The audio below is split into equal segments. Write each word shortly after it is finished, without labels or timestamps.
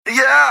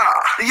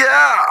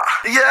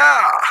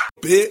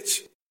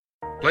Bitch.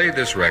 Play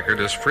this record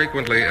as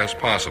frequently as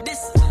possible.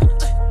 This is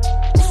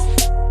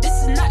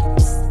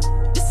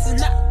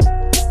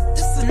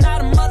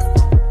not a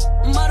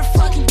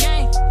motherfucking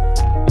game,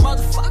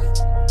 motherfucker.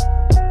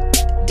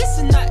 This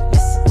is not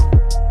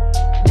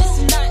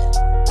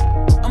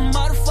a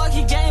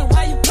motherfucking game.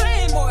 Why you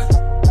playing, boy?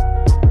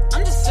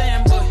 I'm just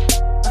saying, boy.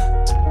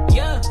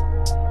 Yeah.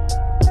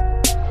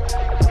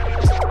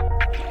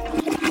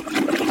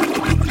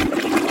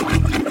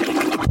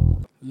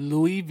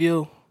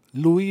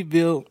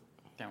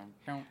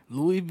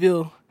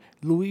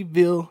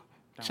 Louisville,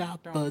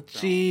 chopper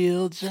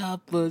chill.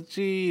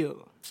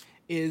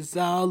 It's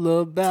all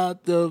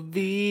about the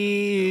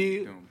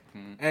Ville.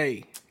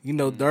 Hey, you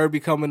know Derby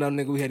coming up,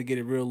 nigga. We had to get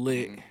it real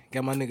lit.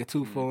 Got my nigga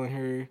Tufo in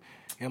here.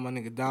 Got my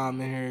nigga Dom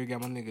in here.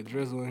 Got my nigga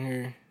Drizzle in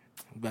here.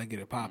 We about to get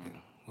it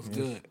popping. What's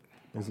good?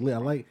 It's lit. I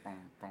like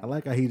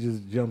how he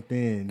just jumped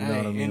in. You know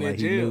what I mean? Like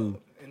he knew.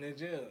 In that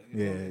jail.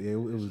 It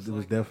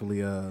was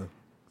definitely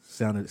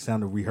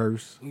sounded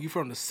rehearsed. When you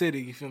from the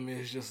city, you feel me?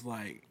 It's just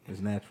like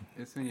it's natural.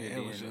 It's in your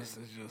DNA. It's just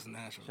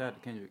natural. Shout out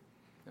to Kendrick.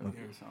 That was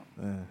your song.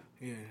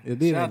 Yeah. It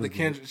did.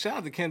 Shout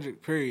out to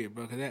Kendrick. Period,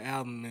 bro. Because that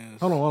album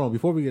is. Hold on.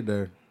 Before we get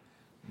there.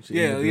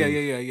 Yeah.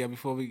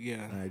 Before we All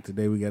right.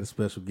 Today we got a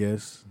special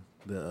guest,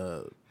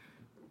 the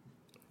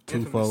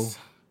Tufo.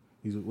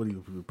 He's a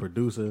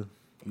producer.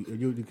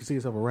 You can see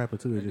yourself a rapper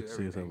too. Or just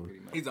see yourself.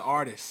 He's an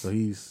artist. So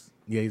he's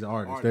an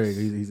artist. There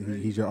he's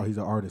an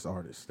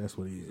artist. That's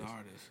what he is. He's an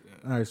artist. Yeah.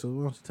 All right. So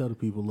why don't you tell the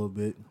people a little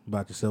bit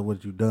about yourself,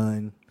 what you've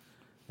done,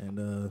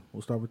 and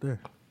we'll start with there.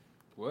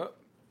 Well,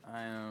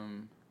 I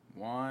am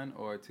Juan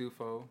or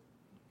Tufo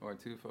for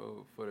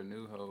the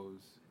new hoes.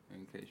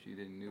 In case you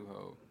didn't new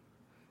ho,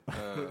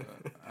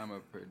 I'm a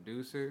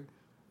producer,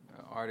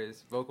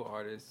 artist, vocal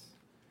artist,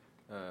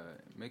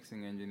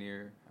 mixing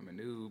engineer. I'm a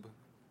noob.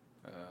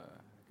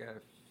 Got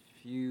a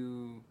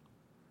few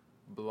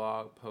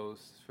blog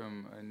posts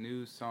from a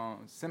new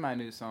song,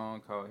 semi-new song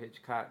called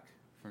Hitchcock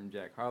from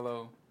Jack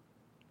Harlow.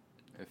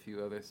 A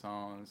few other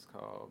songs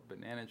called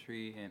Banana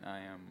Tree, and I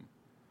am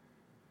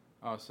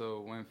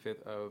also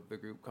 1/5 of the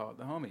group called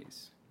The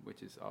Homies,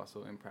 which is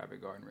also in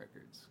Private Garden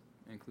Records,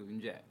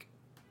 including Jack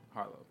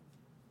Harlow.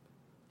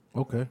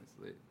 Okay. It's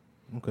lit.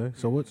 Okay.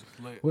 So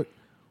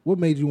what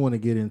made you want to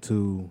get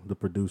into the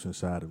producing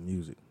side of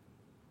music?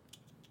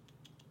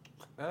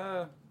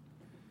 I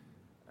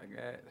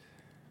got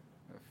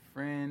a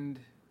friend.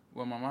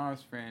 Well, my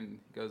mom's friend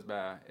goes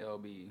by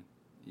LB.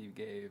 He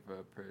gave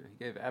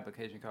an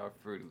application called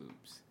Fruity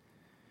Loops.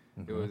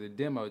 Mm-hmm. It was a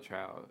demo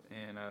trial,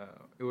 and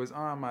it was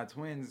on my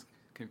twin's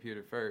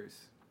computer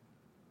first.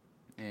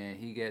 And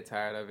he got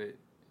tired of it.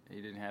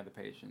 He didn't have the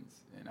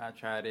patience, and I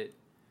tried it.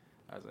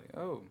 I was like,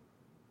 "Oh,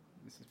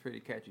 this is pretty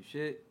catchy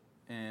shit,"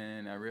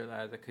 and I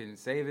realized I couldn't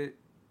save it,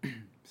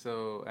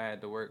 so I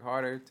had to work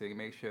harder to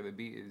make sure the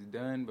beat is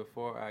done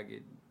before I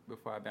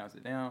bounce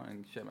it down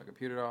and shut my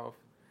computer off.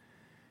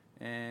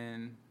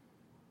 And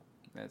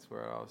that's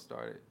where it all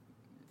started.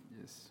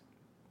 Just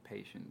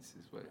patience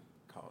is what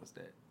caused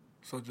that.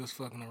 So just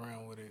fucking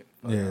around with it.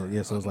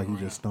 Yeah. So it's like you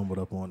just stumbled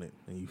up on it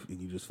and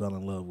you just fell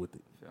in love with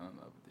it. Fell in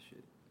love with the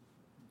shit.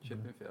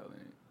 Tripped and fell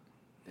in it.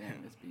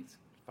 Damn, this beat's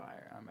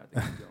fire. I'm about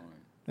to keep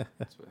going.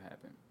 That's what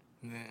happened.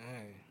 Yeah,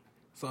 hey.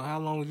 So how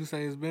long would you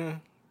say it's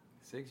been?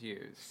 6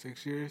 years.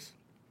 6 years?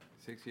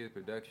 6 years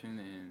production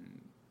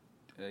and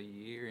a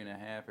year and a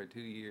half or 2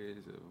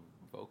 years of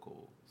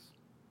vocals.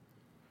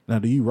 Now,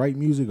 do you write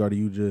music or do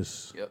you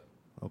just... Yep.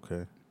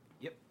 Okay.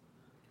 Yep.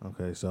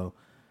 Okay, so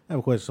I have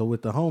a question. So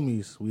with the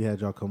homies, we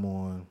had y'all come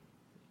on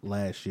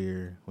last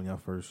year when y'all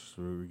first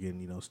were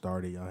getting,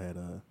 started. Y'all had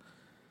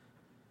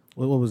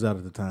what was that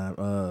at the time?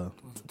 Was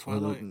it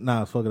Twilight?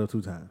 Nah, it's Fuck It Up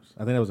 2 Times. I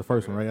think that was the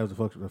first one, right? That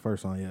was the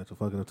first song, yeah. So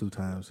Fuck It Up 2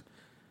 Times.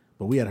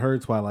 But we had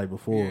heard Twilight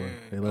before. Yeah,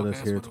 they let us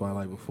hear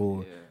Twilight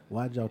before. Yeah.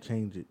 Why'd y'all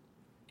change it?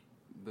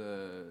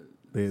 The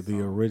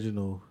song.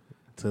 original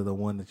to the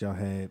one that y'all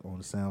had on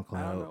the SoundCloud.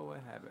 I don't know what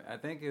happened. I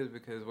think it was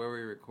because where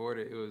we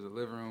recorded, it was a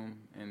living room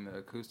and the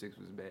acoustics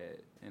was bad,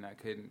 and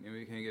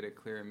we couldn't get a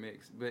clear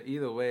mix. But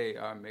either way,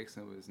 our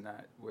mixing was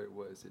not where it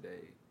was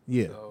today.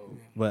 Yeah, so,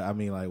 but I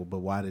mean, but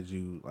why did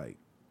y'all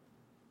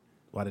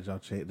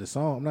change the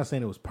song? I'm not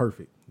saying it was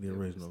perfect. The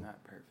original, was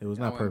not perfect. It was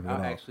not perfect at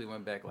all. I actually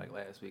went back like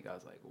last week. I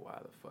was like, why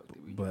the fuck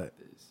did we do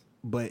this?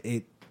 But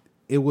it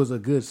was a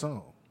good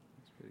song.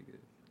 It's pretty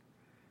good.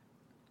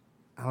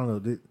 I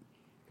don't know.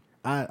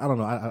 I don't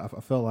know. I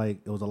felt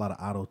like there was a lot of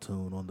auto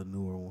tune on the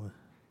newer one,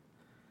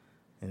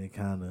 and it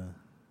kind of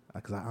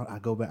because I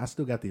go back. I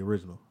still got the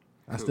original.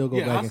 I still go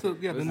back. I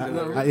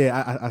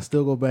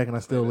still go back and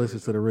I still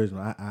listen to the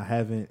original. I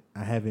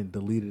haven't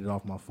deleted it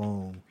off my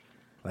phone.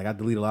 Like I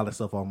delete a lot of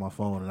stuff off my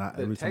phone, and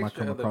every time I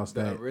come across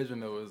the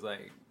original was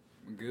like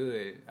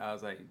good. I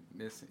was like,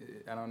 this.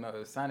 I don't know. It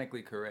was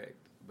sonically correct,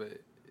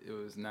 but it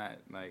was not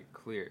like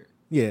clear.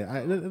 Yeah, I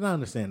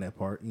understand that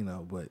part,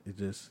 but it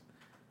just.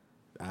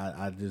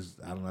 I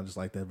don't know. I just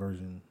like that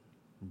version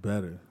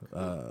better.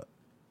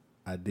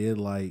 I did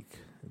like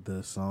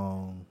the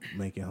song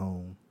 "Make It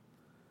Home."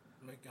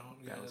 Make Your Home.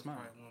 Yeah, That was that's mine.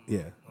 probably one of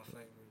Yeah. my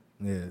favorite.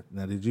 Yeah.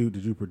 Now, did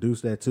you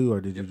produce that too,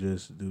 or did you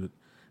just do it?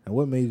 And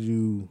what made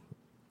you?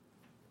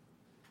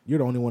 You're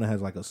the only one that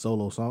has like a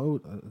solo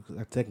song.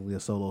 Technically, a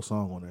solo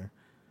song on there.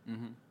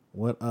 Mm-hmm.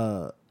 What?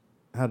 How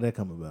did that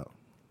come about?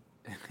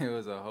 It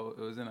was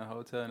in a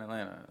hotel in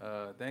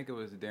Atlanta. I think it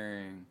was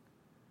during.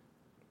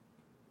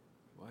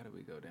 Why did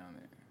we go down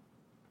there?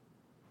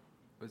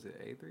 Was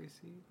it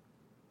A3C?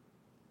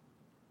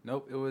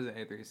 Nope, it wasn't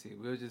A3C.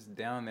 We were just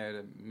down there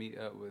to meet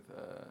up with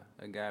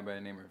a guy by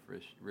the name of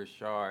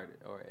Richard,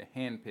 or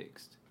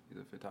Handpicks. He's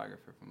a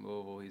photographer from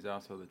Louisville. He's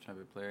also the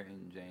trumpet player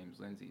in James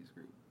Lindsay's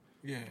group.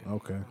 Yeah.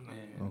 Okay.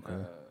 And,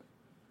 Okay.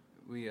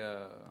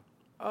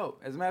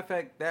 As a matter of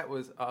fact, that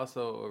was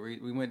also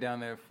we went down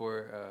there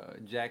for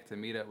Jack to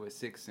meet up with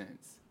 6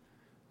 Cents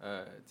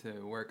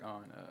to work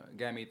on.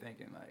 Got me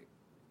thinking, like,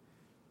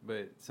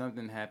 but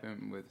something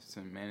happened with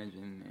some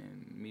managing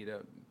and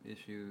meetup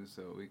issues,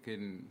 so we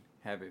couldn't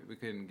have it. We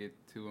couldn't get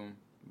to him,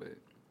 but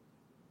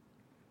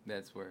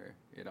that's where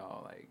it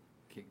all like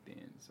kicked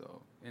in.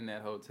 So in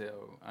that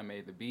hotel, I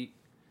made the beat,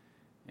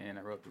 and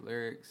I wrote the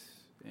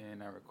lyrics,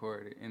 and I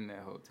recorded in that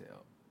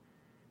hotel.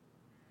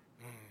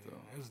 So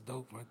It's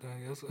dope right there.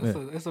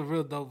 It's a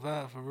real dope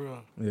vibe for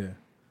real. Yeah.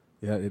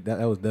 Yeah.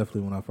 That was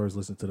definitely when I first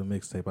listened to the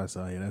mixtape. I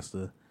saw,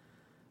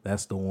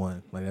 that's the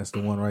one. Like, that's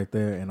the one right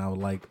there. And I would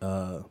like,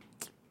 I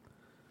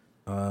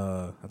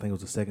think it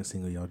was the second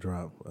single y'all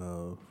dropped,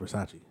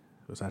 Versace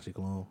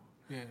Cologne.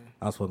 Yeah.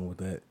 I was fucking with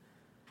that.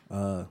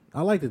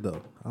 I liked it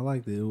though. I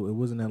liked it. It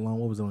wasn't that long.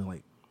 What was it, only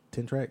like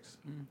 10 tracks?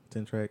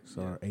 10 tracks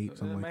or 8,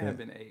 something like that. It might have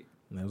been 8.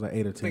 And it was like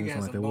 8 or I 10, think it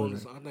had something some like that.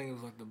 bonus. Wasn't I think it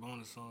was like the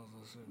bonus songs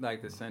and shit.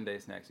 Like the Sunday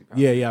snacks. You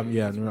probably yeah. I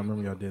did.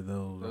 remember y'all did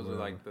those. Those were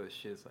like the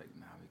shits. Like,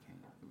 nah, we can't.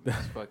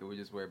 Just fuck it. We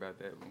just worry about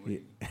that when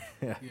we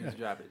just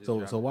drop it.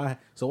 So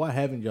why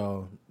haven't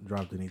y'all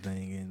dropped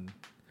anything? And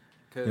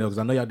Cause, because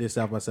I know y'all did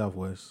South by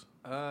Southwest.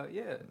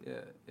 Yeah.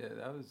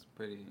 That was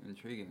pretty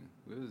intriguing.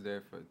 We was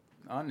there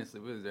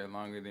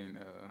longer than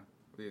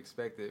we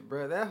expected,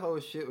 bro. That whole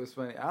shit was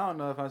funny. I don't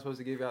know if I'm supposed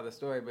to give y'all the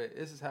story, but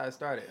this is how it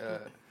started.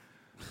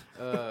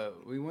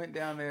 We went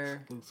down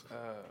there.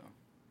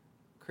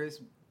 Chris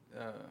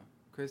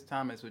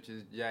Thomas, which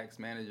is Jack's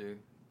manager,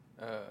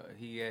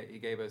 he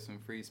gave us some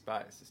free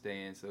spots to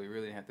stay in, so we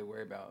really didn't have to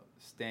worry about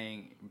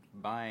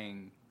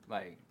buying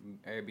like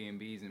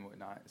Airbnbs and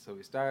whatnot. So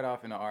we started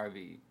off in an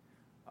RV,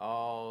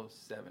 all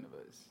 7 of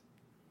us.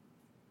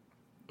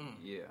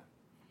 Yeah.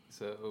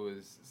 So it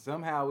was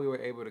somehow we were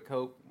able to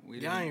cope.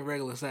 Y'all ain't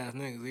regular size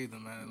niggas either,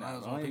 man.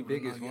 No, the only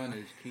biggest one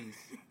is Keith.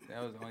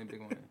 That was the only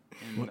big one.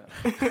 And,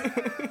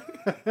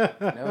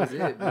 that was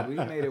it. But we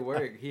made it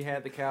work. He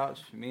had the couch.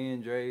 Me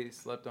and Dre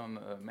slept on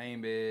the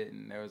main bed,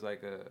 and there was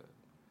like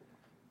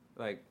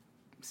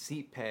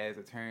seat pads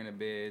that turn the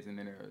beds, and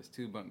then there was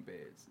 2 bunk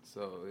beds.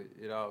 So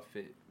it all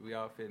fit. We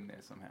all fit in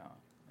there somehow.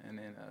 And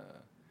then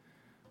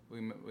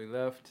we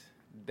left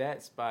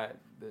that spot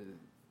the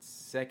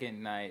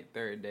second night,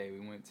 third day.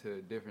 We went to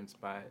a different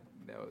spot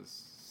that was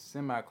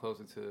semi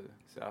closer to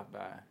South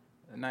by,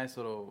 a nice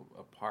little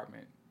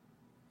apartment.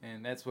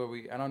 And that's where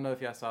I don't know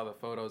if y'all saw the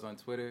photos on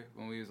Twitter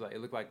when we was like, it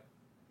looked like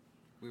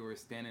we were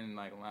standing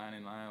like line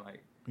in line,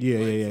 like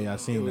Yeah. I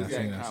seen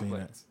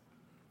that.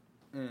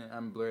 And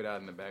I'm blurred out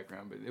in the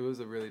background, but it was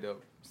a really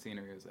dope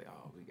scenery. It was like,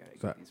 oh, we gotta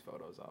get these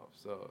photos off.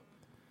 So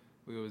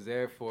we was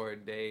there for a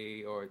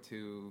day or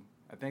 2.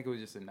 I think it was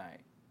just a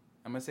night.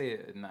 I'm gonna say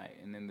a night,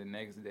 and then the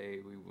next day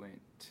we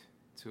went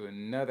to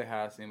another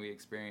house and we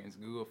experienced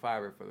Google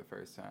Fiber for the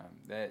first time.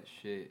 That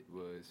shit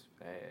was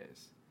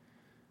fast.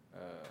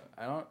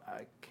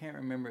 I can't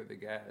remember the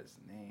guy's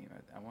name.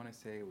 I want to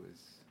say it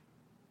was.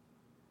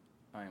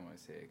 I don't want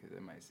to say it because I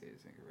might say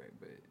it's incorrect.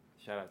 But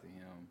shout out to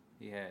him.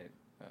 He had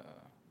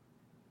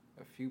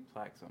a few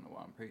plaques on the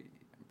wall. I'm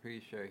pretty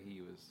sure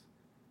he was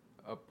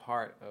a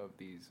part of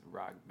these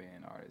rock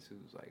band artists who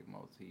was like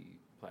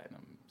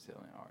multi-platinum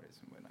selling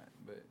artists and whatnot.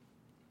 But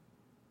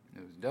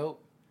it was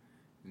dope.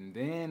 And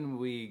then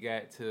we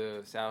got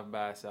to South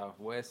by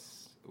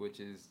Southwest, which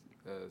is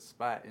a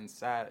spot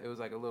inside. It was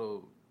like a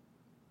little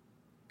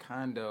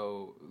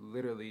condo,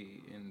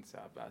 literally in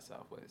South by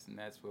Southwest, and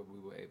that's where we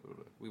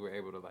were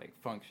able to like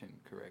function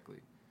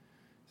correctly.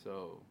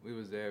 So we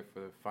was there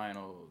for the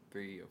final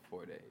 3 or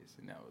 4 days,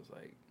 and that was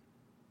like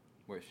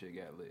where shit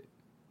got lit.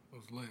 It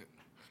was lit.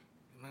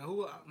 Man,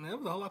 there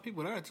was a whole lot of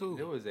people there too.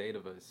 There was 8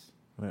 of us.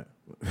 Yeah.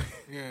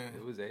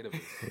 It was 8 of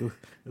us.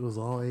 It was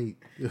all 8.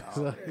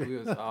 We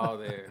was all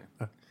there.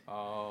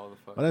 All the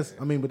fuck. But that's,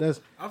 there. I mean, but that's.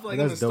 I feel like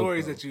in the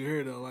stories that you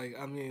hear though, like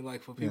I mean,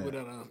 like for people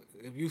that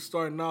if you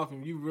starting off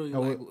and you really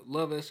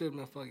love that shit,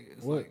 man, fuck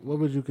it. What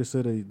would you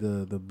consider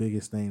the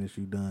biggest thing that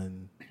you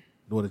done,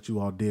 or that you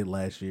all did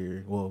last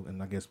year? Well,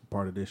 and I guess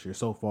part of this year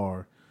so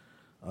far.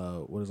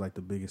 What is like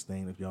the biggest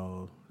thing that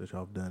y'all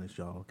have done that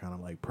y'all kind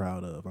of like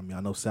proud of? I mean, I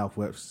know South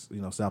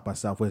by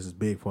Southwest is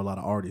big for a lot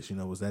of artists. You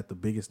know, was that the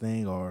biggest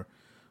thing, or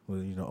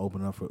was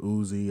opening up for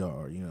Uzi,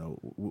 or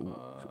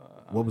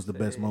what was the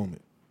best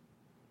moment?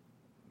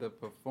 The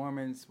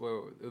performance,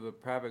 the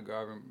private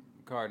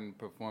garden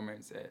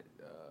performance at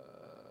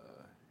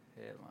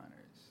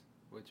Headliners.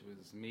 which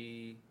was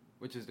me,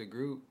 which is the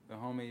group, the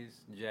homies,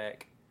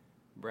 Jack,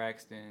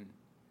 Braxton,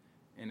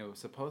 and it was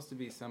supposed to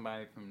be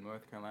somebody from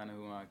North Carolina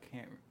who I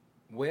can't.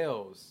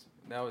 Wells,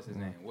 that was his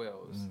name,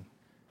 Wells,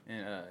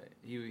 and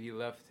he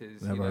left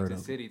his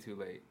city too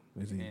late,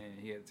 and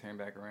he had to turn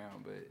back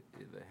around, but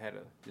it had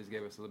to just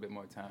give us a little bit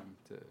more time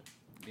to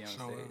be on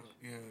stage.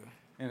 Yeah.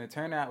 And the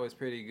turnout was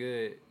pretty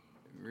good.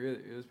 Really,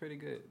 it was pretty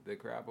good. The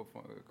crowd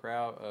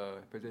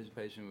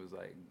participation was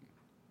like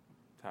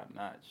top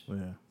notch.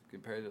 Yeah.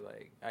 Compared to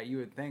like, you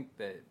would think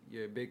that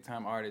your big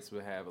time artist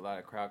would have a lot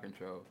of crowd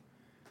control,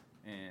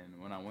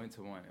 and when I went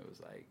to one, it was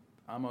like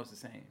almost the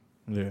same.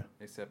 Yeah.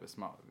 Except a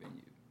smaller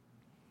venue.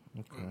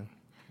 Okay.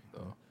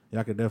 So. Yeah,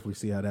 I could definitely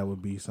see how that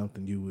would be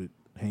something you would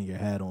hang your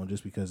hat on,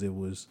 just because it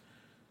was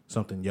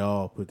something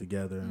y'all put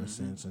together in a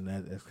sense, and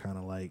that's kind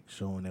of like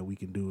showing that we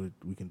can do it.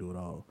 We can do it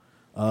all.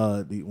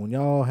 When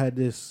y'all had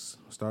this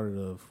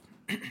started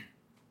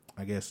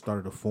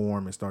to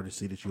form and started to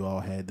see that you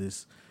all had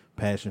this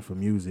passion for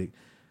music,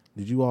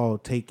 did you all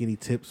take any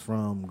tips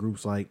from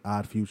groups like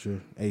Odd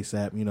Future,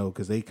 ASAP? You know,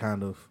 because they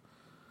kind of,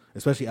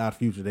 especially Odd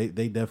Future,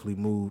 they definitely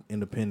moved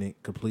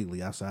independent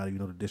completely outside of,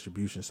 the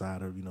distribution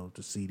side of,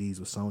 the CDs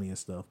with Sony and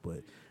stuff.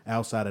 But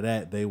outside of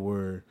that, they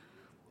were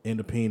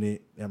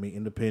independent.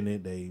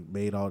 They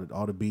made all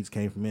the beats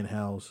came from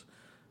in-house.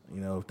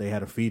 If they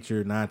had a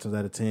feature, 9 times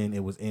out of 10,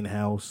 it was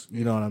in-house.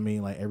 You know what I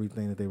mean? Like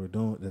everything that they were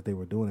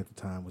doing at the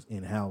time was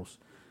in-house.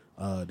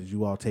 Did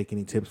you all take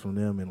any tips from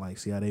them and like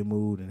see how they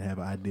moved and have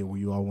an idea where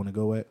you all want to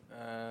go at?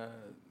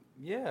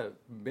 Yeah.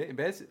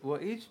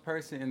 Well, each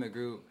person in the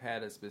group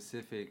had a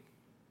specific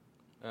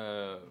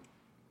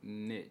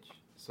niche.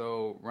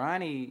 So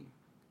Ronnie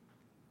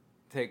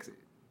gets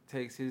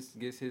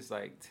his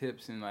like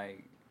tips and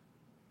like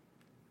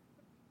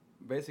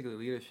basically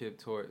leadership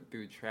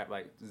through trap,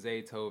 like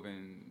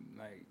Zaytoven,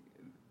 like,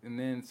 and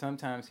then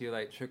sometimes he'll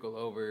like trickle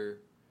over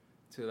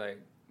to like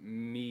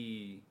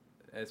me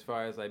as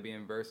far as like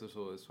being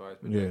versatile as far as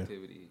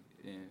productivity,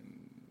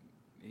 and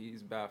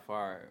he's by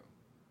far,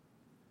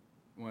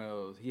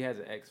 well, he has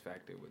an X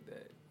factor with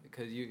that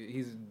because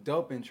he's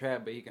dope in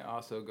trap, but he can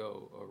also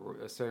go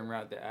a certain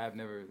route that I've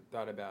never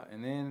thought about.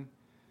 And then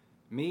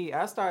me,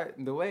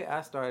 the way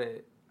I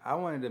started, I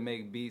wanted to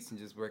make beats and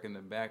just work in the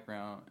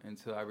background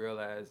until I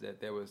realized that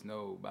there was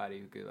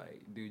nobody who could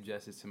like do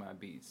justice to my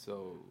beats.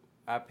 So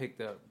I picked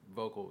up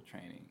vocal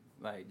training,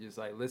 like just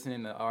like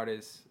listening to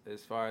artists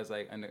since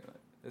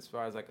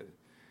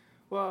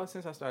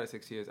I started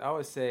 6 years, I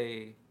would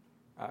say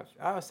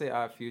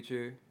Our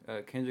Future,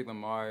 Kendrick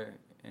Lamar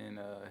and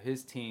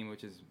his team,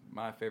 which is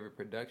my favorite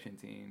production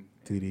team,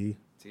 TD,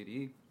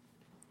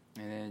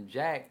 and then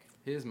Jack,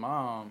 his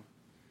mom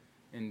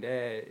and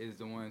dad is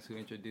the ones who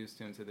introduced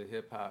him to the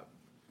hip hop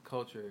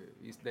culture.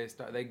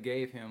 They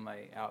gave him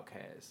like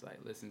Outkast, like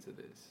listen to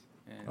this,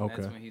 and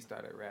that's when he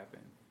started rapping.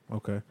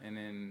 Okay. And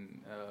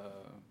then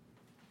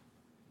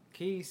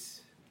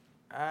Keith,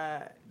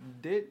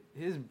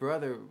 his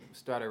brother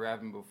started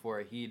rapping before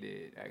he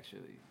did.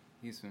 Actually,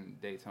 he's from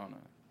Daytona,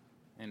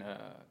 and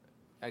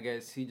I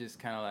guess he just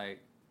kind of like,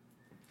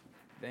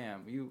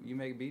 damn, you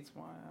make beats,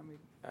 why? I mean,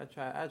 I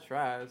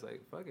try. I was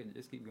like, fuck it,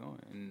 just keep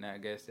going. And I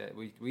guess that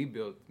we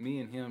built, me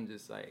and him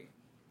just like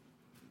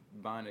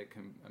bonded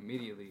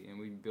immediately, and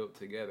we built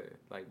together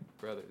like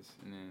brothers.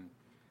 And then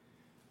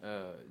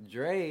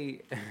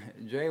Dre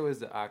was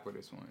the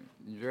awkwardest one.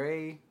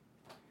 Dre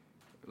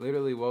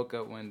literally woke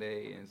up one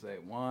day and was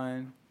like,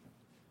 Juan,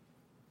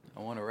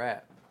 I want to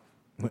rap.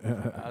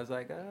 I was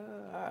like,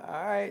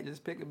 all right,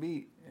 just pick a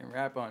beat and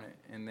rap on it.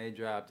 And they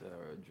dropped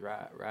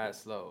Ride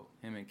Slow,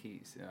 him and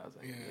Keith. And I was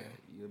like, yeah,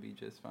 you'll be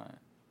just fine.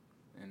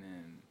 And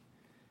then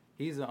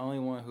he's the only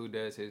one who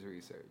does his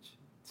research.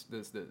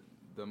 It's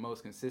the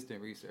most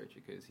consistent researcher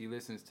because he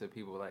listens to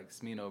people like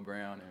Smino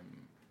Brown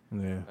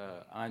and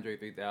Andre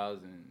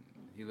 3000.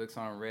 He looks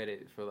on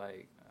Reddit for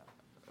like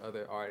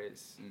other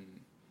artists and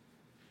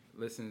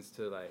listens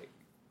to like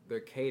their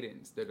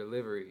cadence, their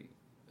delivery.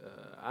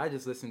 I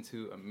just listened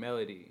to a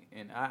melody,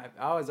 and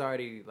I was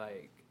already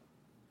like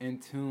in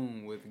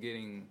tune with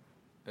getting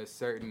a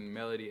certain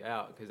melody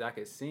out because I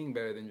could sing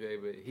better than Dre,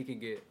 but he could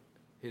get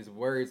his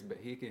words, but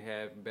he could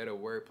have better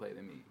wordplay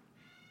than me.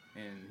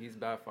 And he's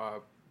by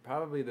far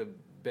probably the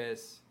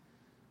best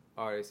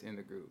artist in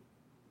the group.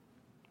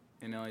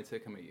 And it only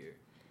took him a year.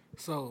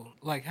 So,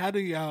 like, how do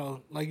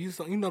y'all, like,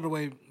 you know the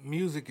way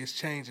music is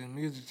changing.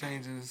 Music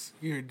changes.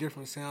 You hear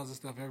different sounds and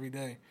stuff every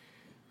day.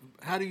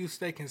 How do you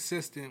stay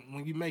consistent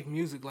when you make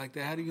music like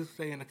that? How do you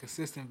stay in a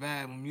consistent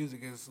vibe when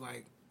music is,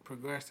 like,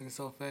 progressing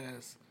so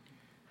fast?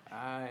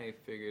 I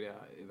figured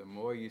out the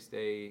more you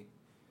stay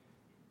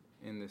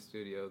in the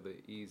studio, the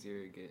easier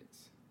it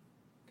gets.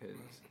 Because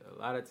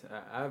a lot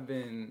of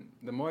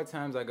the more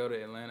times I go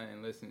to Atlanta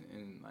and listen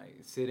and, like,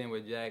 sit in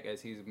with Jack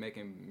as he's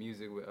making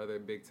music with other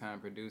big-time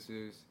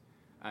producers,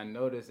 I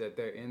notice that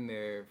they're in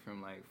there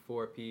from, like,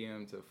 4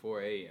 p.m. to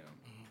 4 a.m.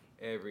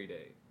 every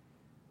day.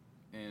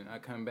 And I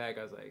come back,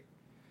 I was like,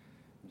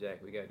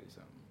 Jack, we got to do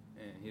something.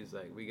 And he's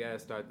like, we got to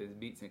start this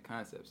beats and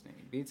concepts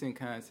thing. Beats and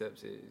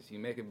concepts is you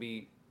make a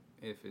beat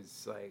if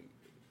it's like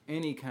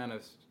any kind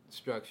of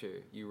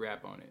structure, you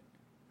rap on it.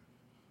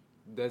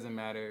 Doesn't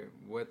matter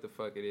what the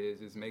fuck it is,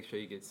 just make sure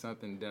you get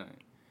something done.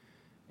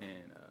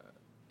 And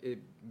it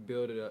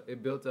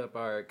built up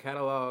our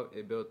catalog,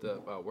 it built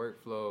up our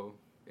workflow,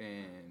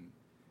 and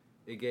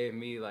it gave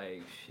me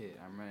like, shit,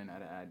 I'm running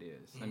out of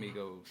ideas. Let me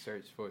go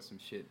search for some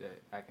shit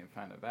that I can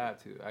find a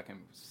vibe to. I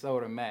can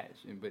sort of match,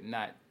 but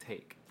not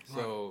take.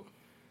 So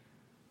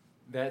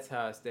that's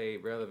how I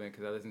stayed relevant,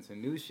 because I listen to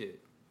new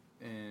shit.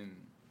 And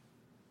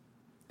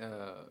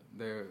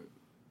the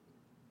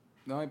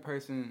only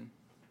person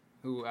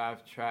who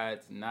I've tried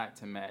not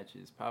to match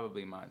is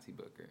probably Monty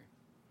Booker.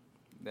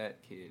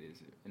 That kid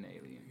is an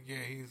alien.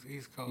 Yeah,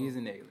 he's cold. He's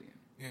an alien.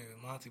 Yeah,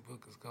 Monty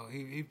Booker's cold.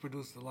 He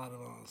produced a lot of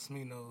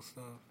Smino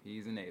stuff.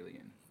 He's an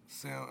alien.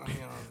 Sango's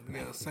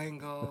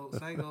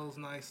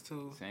nice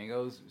too.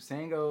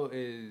 Sango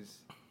is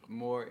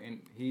more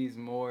in. He's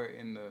more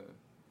in the.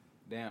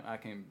 Damn,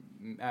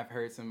 I've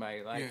heard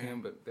somebody like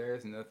him, but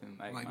there's nothing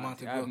like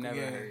Monty. I've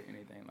never heard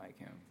anything like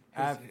him.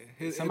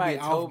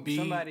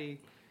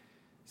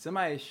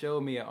 Somebody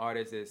showed me an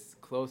artist that's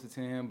closer to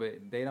him,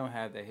 but they don't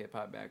have that hip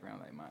hop background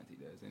like Monty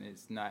does, and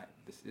it's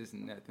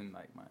nothing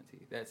like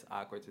Monty. That's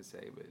awkward to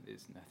say, but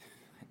it's nothing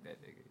like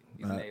that nigga.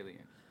 He's an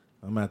alien.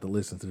 I'm gonna have to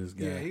listen to this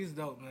guy. Yeah, he's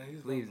dope,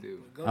 man. Please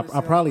do.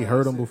 I probably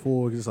heard him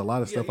before. Just a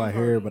lot of stuff I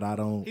hear, but I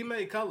don't. He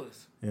made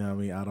colors. Yeah, I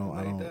mean, I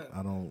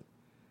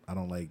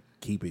don't like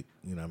keep it.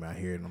 You know, what I mean, I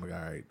hear it and I'm like,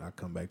 all right, I'll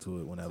come back to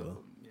it whenever.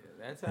 So, yeah,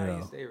 that's how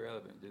you stay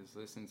relevant. Just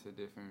listen to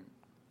different.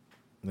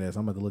 Yes,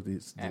 I'm about to look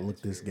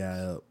this guy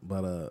up.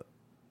 But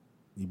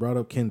you brought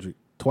up Kendrick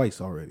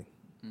twice already.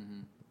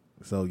 Mm-hmm.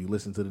 So you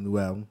listened to the new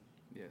album.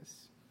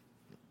 Yes.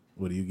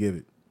 What do you give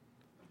it?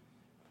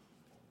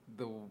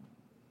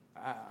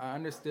 I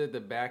understood the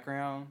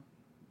background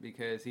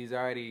because he's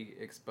already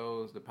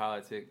exposed the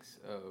politics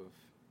of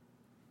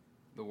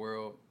the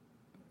world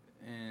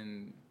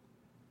and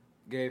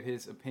gave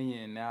his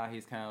opinion. Now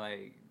he's kind of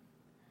like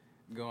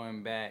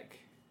going back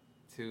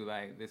to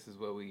like, this is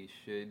what we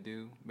should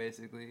do,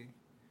 basically.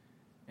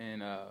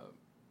 And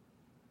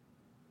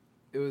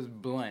it was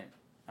blunt.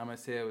 I'm going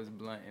to say it was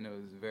blunt, and it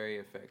was very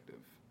effective.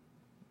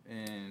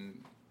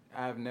 And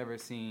I've never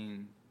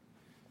seen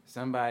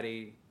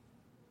somebody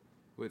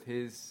with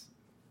his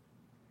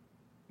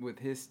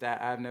style.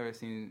 I've never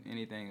seen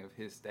anything of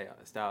his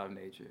style of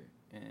nature.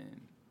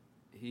 And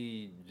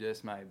he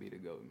just might be the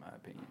GOAT, in my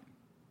opinion.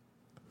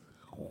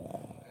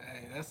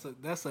 Hey,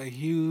 that's a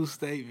huge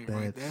statement,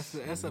 right?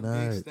 That's a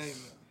big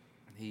statement.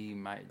 He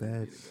might.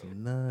 That's be the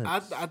GOAT.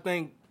 nuts. I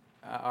think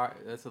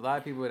there's a lot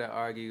of people that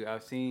argue.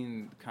 I've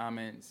seen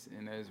comments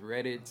and there's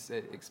Reddits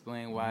that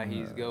explain why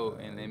he's GOAT,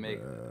 and they make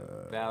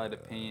valid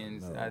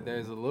opinions.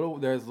 There's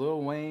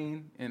Lil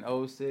Wayne in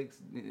 06.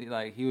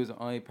 Like, he was the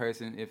only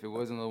person. If it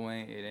wasn't Lil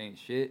Wayne, it ain't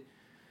shit.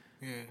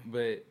 Yeah,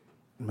 but.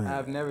 Man.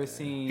 I've never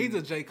seen. He's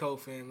a J. Cole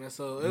fan, man.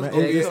 So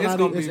it's not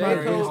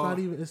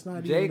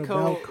even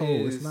about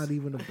Cole. It's not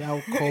even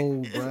about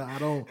Cole, bro. I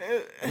don't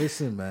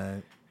listen,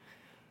 man.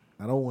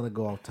 I don't want to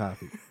go off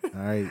topic, all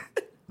right,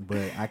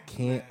 but I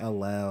can't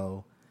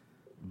allow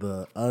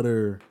the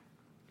utter.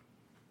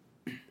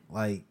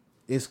 Like,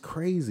 it's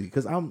crazy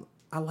because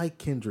I like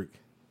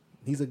Kendrick.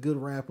 He's a good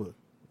rapper.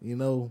 You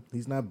know,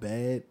 he's not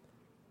bad.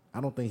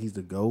 I don't think he's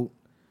the GOAT.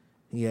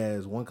 He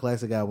has one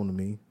classic album to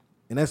me.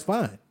 And that's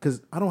fine,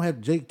 because I don't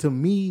have Jake. To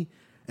me,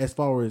 as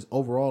far as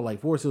overall,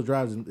 like, Forest Hill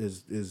Drive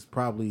is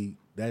probably,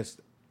 that's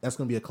going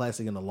to be a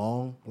classic in the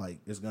long. Like,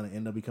 it's going to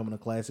end up becoming a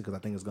classic, because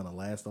I think it's going to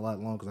last a lot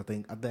long. Because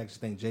I actually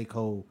think J.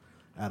 Cole,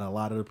 out of a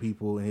lot of the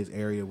people in his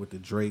area with the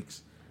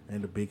Drakes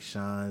and the Big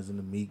Seans and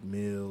the Meek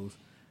Mills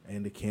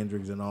and the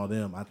Kendricks and all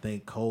them, I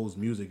think Cole's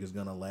music is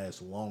going to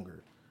last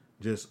longer,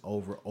 just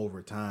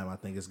over time. I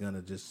think it's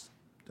just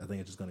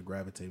going to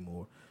gravitate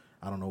more.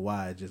 I don't know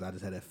why. I just had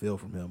that feel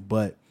from him,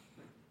 but.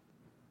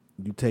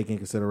 You take in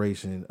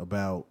consideration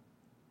about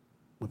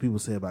what people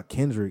say about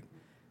Kendrick,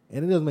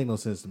 and it doesn't make no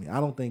sense to me.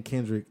 I don't think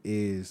Kendrick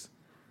is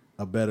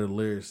a better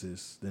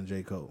lyricist than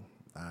J. Cole.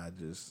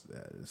 As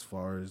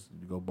far as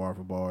you go bar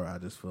for bar, I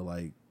just feel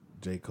like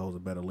J. Cole's a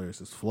better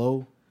lyricist.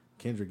 Flow,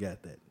 Kendrick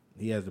got that.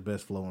 He has the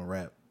best flow in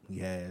rap. He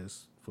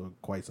has for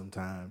quite some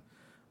time.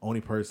 Only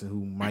person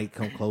who might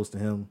come close to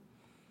him,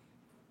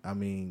 I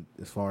mean,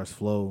 as far as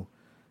flow,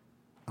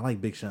 I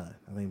like Big Sean.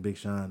 I think Big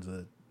Sean's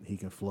he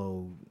can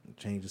flow,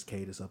 change his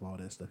cadence up, all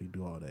that stuff. He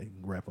do all that. He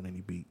can rap on any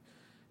beat.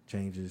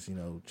 Change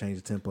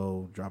the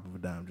tempo, drop of a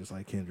dime, just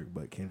like Kendrick.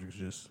 But Kendrick's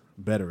just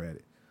better at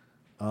it.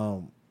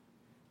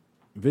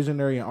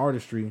 Visionary and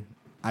artistry,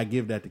 I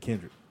give that to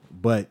Kendrick.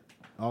 But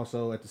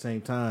also at the same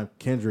time,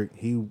 Kendrick,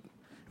 if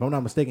I'm not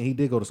mistaken, he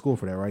did go to school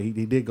for that, right?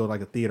 He did go like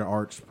a theater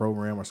arts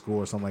program or school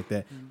or something like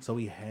that. Mm-hmm. So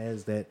he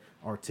has that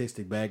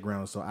artistic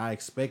background. So I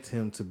expect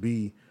him to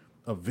be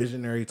a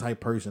visionary type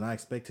person. I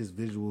expect his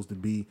visuals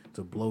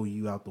to blow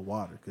you out the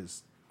water,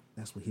 because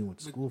that's what he went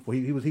to school for.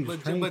 He was trained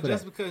for that. But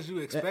just because you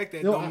expect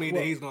that don't mean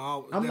that he's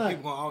gonna people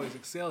gonna always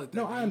excel at that.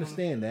 No, I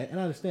understand that,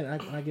 and I understand.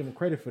 I give him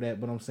credit for that.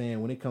 But I'm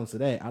saying when it comes to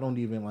that, I don't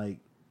even like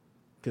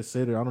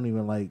consider. I don't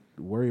even like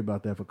worry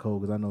about that for Cole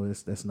because I know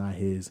that's not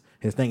his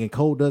thing. And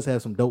Cole does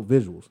have some dope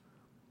visuals.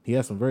 He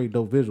has some very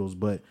dope visuals,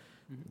 but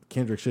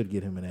Kendrick should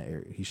get him in that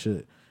area. He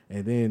should.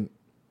 And then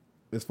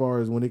as far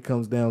as when it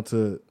comes down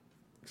to,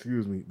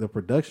 the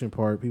production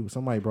part,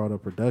 somebody brought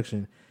up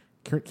production.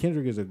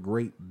 Kendrick is a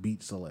great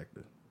beat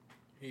selector.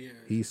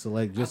 He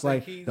select just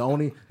like the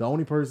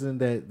only person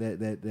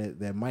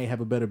that might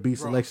have a better beat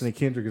selection than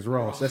Kendrick is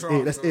Ross. That's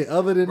it.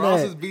 Other than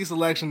Ross's that, beat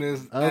selection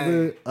is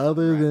other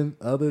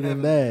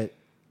than that.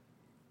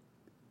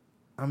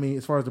 I mean,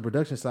 as far as the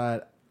production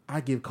side,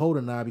 I give Cole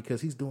a nod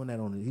because he's doing that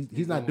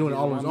he's not doing it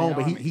all on his own,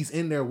 but he's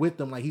in there with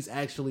them. Like he's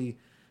actually,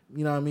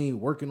 you know what I mean,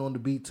 working on the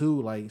beat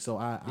too. Like he's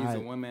a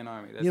one-man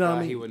army. That's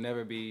why he would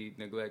never be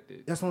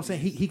neglected. That's what I'm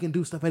saying. He can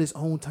do stuff at his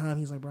own time.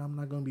 He's like, bro, I'm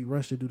not gonna be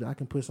rushed to do that. I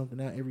can put something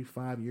out every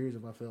 5 years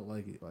if I felt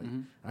like it. Like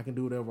I can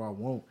do whatever I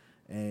want,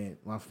 and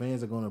my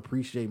fans are gonna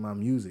appreciate my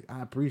music.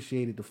 I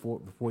appreciate it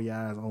before your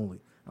eyes only.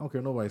 I don't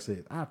care what nobody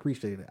says. I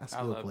appreciate it. I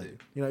still play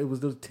it. You know, it was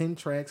those 10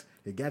 tracks.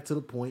 It got to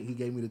the point. He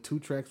gave me the 2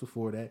 tracks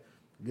before that.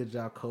 Good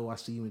job, Cole. I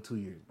see you in 2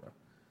 years, bro.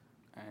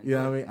 You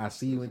know what I mean? I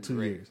see you in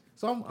 2 years.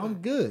 So I'm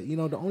good. You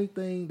know, the only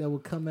thing that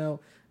would come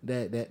out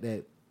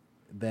that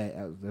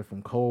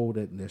from Cole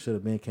that should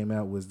have been came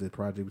out was the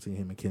project between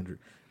him and Kendrick.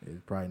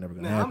 It's probably never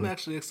gonna happen. I'm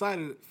actually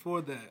excited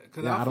for that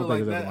because I feel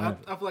like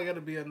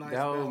that'll be a nice.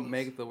 That will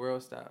make the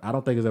world stop. I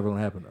don't think it's ever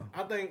gonna happen though.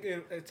 I think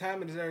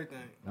timing is everything.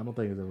 I don't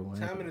think it's ever gonna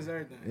happen. Timing is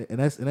everything, and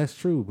that's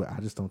true. But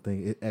I just don't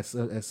think at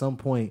some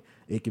point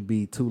it could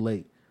be too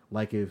late.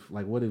 Like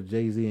what if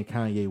Jay-Z and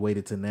Kanye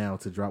waited to now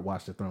to drop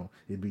Watch the Throne?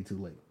 It'd be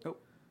too late. Nope.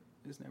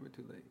 It's never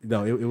too late.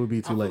 No, it would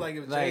be too late. I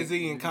feel like if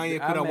Jay-Z and Kanye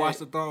put out Watch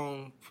the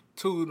Throne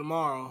 2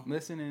 tomorrow,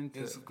 listening to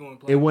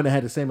it wouldn't have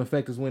had the same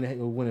effect as when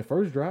it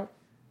first dropped.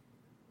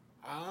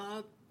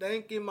 I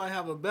think it might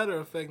have a better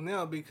effect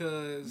now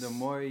because the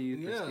more you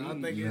I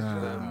think it's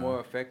the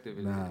more effective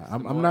it is.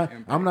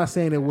 I'm not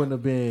saying it wouldn't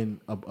have been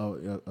a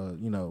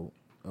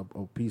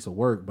piece of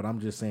work, but I'm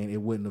just saying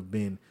it wouldn't have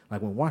been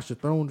like when Watch the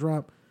Throne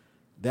dropped.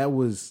 That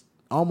was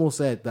almost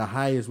at the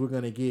highest we're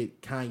gonna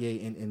get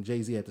Kanye and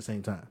Jay-Z at the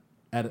same time.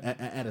 At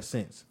a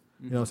sense,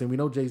 you know what I'm saying? We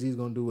know Jay-Z's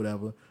gonna do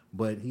whatever,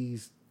 but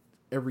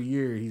every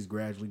year he's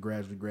gradually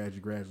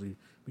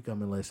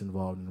becoming less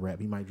involved in rap.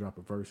 He might drop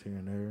a verse here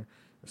and there,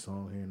 a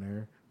song here and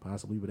there,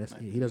 possibly, but that's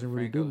it. He doesn't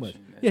really do much.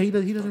 Yeah, he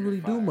doesn't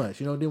really do much.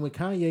 You know. Then with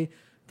Kanye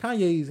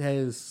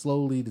has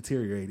slowly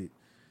deteriorated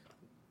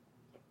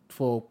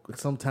for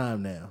some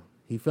time now.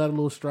 He felt a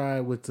little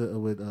stride with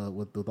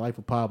the Life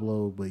of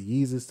Pablo, but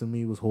Yeezus to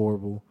me was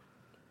horrible.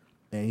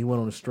 And he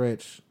went on a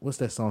stretch. What's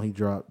that song he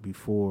dropped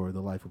before The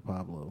Life of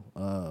Pablo?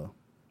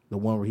 The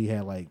one where he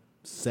had like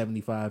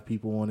 75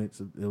 people on it.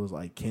 So it was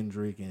like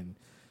Kendrick and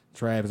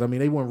Travis. I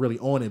mean, they weren't really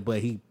on it, but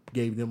he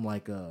gave them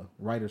like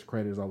writer's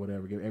credits or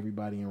whatever. Gave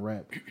everybody in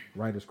rap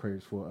writer's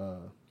credits for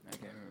I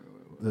can't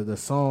remember the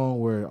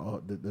song where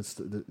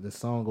the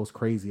song goes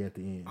crazy at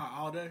the end.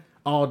 All Day?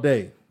 All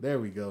Day. There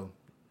we go.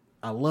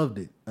 I loved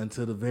it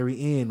until the very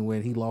end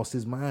when he lost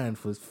his mind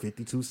for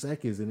 52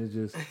 seconds, and it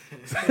just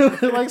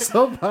like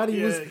somebody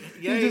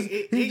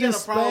he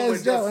just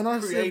spazzed out, and I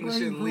said, "Bro,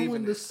 he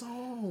ruined the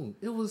song.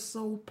 It was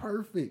so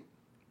perfect."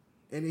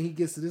 And then he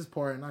gets to this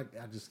part, and I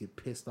just get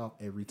pissed off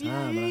every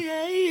time.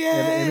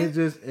 And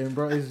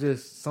it's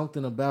just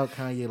something about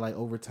Kanye. Like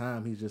over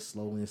time, he's just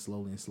slowly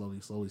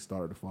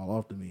started to fall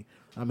off to me.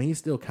 I mean, he's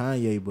still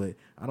Kanye, but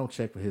I don't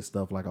check for his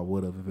stuff like I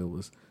would have if it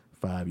was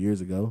 5 years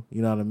ago.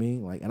 You know what I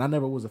mean? Like, and I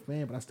never was a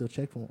fan, but I still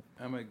check for him.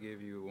 I'm gonna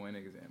give you one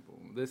example.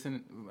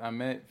 I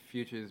met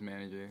Future's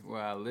manager.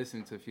 Well, I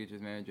listened to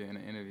Future's manager in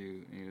an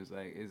interview, and he was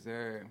like, "Is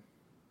there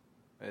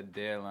a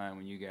deadline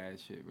when you guys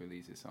should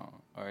release a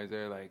song, or is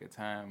there like a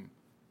time?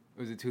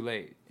 Was it too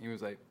late?" And he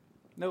was like,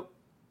 "Nope.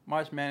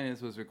 March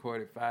Madness was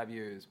recorded 5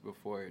 years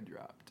before it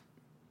dropped."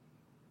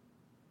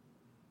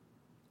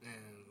 And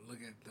look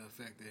at the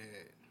effect it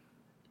had.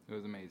 It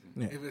was amazing.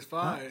 Yeah. If it's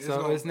fire, it's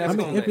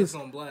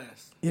on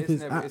blast. If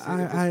it's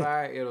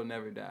fire, it'll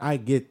never die. I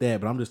get that,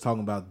 but I'm just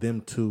talking about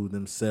them two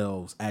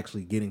themselves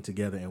actually getting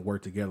together and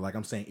work together. Like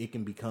I'm saying, it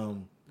can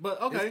become.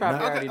 But okay.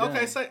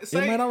 Say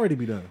it might already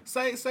be done.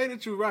 Say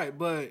that you're right,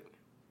 but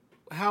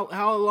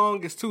how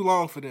long is too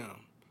long for them?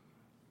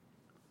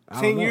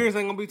 10 years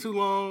ain't gonna be too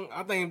long.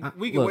 I think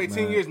we can wait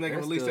 10 years and they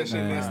can release that shit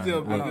and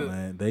still be good.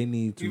 Man, they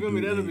need to. You feel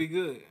me? That'll be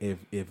good.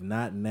 If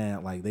not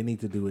now, like they need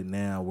to do it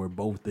now, where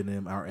both of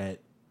them are at.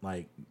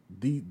 Like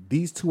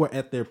these two are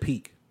at their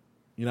peak.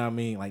 You know what I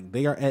mean? Like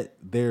they are at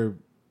their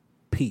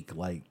peak.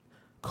 Like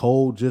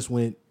Cole just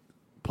went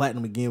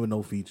platinum again with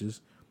no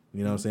features.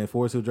 You know what I'm saying?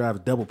 Forest Hill Drive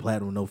is double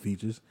platinum with no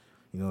features.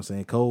 You know what I'm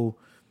saying? Cole,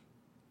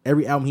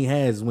 every album he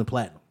has went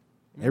platinum.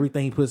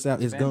 Everything he puts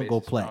out is gonna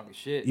go platinum.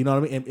 You know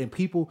what I mean? And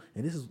people,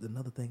 and this is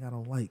another thing I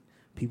don't like.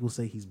 people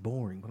say he's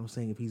boring, but I'm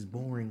saying if he's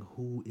boring,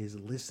 who is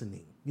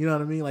listening? You know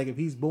what I mean? Like if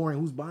he's boring,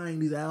 who's buying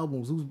these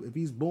albums? If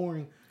he's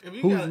boring,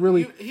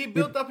 he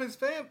built up his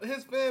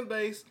fan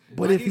base.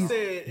 But like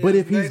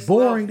if he's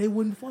boring, they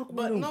wouldn't fuck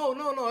with him. But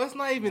no, that's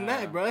not even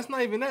that, bro. That's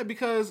not even that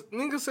because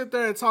niggas sit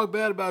there and talk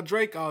bad about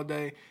Drake all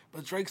day,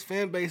 but Drake's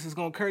fan base is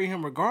gonna carry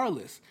him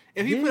regardless.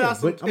 If he put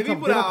out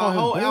a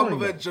whole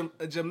album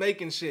of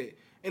Jamaican shit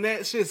and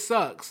that shit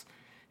sucks,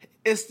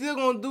 it's still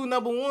gonna do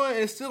number one.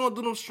 It's still gonna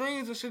do them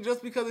streams and shit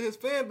just because of his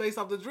fan base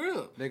off the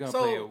drill. They're gonna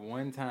play it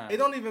one time. It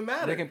don't even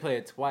matter. They can play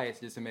it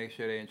twice just to make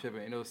sure they ain't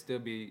tripping, and it'll still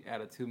be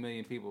out of 2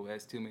 million people.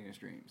 That's 2 million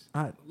streams.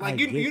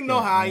 You know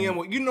how I am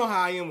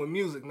with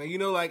music, man. You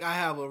know, like I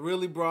have a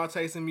really broad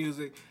taste in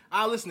music.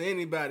 I listen to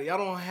anybody. I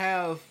don't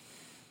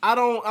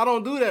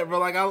do that, bro.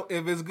 Like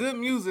if it's good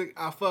music,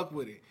 I fuck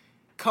with it.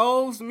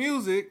 Cole's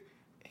music,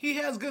 he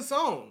has good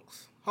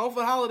songs. Home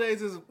for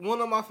Holidays is one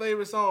of my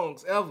favorite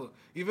songs ever.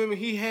 You feel me?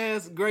 He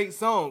has great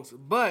songs.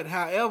 But,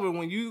 however,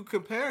 when you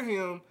compare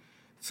him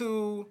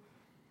to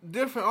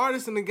different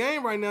artists in the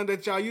game right now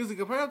that y'all usually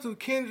compare him to,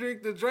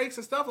 Kendrick, the Drakes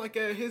and stuff like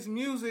that, his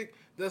music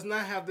does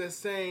not have that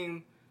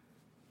same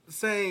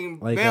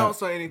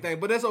bounce or anything.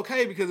 But that's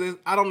okay because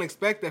I don't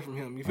expect that from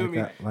him. You feel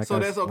me? So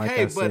that's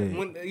okay. But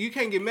when you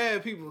can't get mad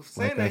at people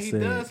saying that he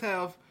does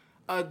have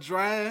a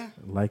dry,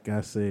 like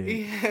I said,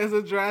 he has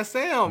a dry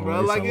sound,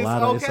 bro. It's okay.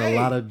 It's a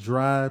lot of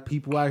dry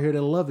people out here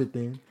that love it.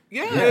 Then,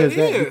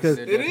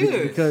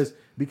 it is.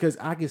 Because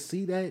I can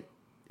see that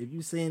if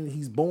you saying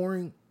he's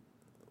boring,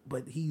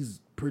 but he's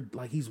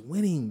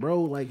winning, bro.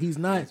 Like he's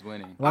not. He's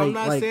winning. I'm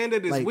not saying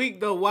that it's weak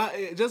though.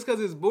 Why? Just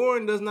because it's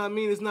boring does not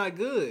mean it's not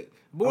good.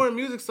 Boring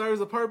music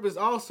serves a purpose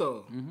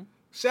also. Mm-hmm.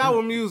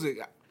 Shower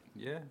music.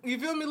 Yeah. You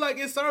feel me? Like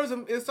it serves a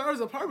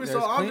purpose.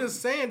 I'm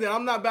just saying that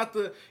I'm not about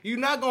to. You're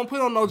not gonna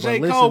put on no J.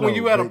 Cole when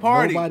you at a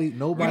party.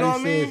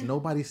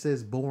 Nobody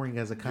says boring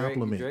as a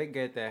compliment. Drake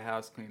get that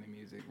house cleaning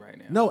music right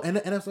now. No, and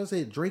that's what I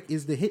said. Drake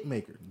is the hit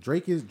maker.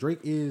 Drake is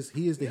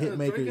the hit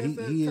maker.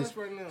 He is.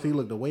 Right, see,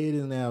 look, the way it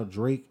is now,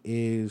 Drake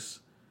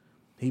is.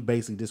 He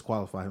basically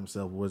disqualified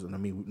himself.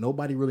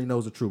 Nobody really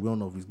knows the truth. We don't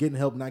know if he's getting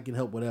help, not getting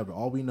help, whatever.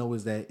 All we know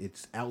is that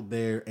it's out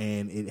there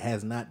and it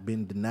has not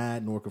been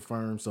denied nor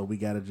confirmed. So we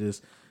gotta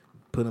just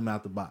put him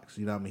out the box.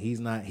 You know what I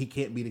mean? He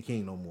can't be the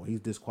king no more. He's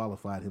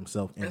disqualified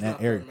himself in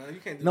that area.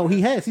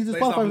 He has. He's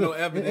disqualified. No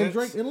evidence.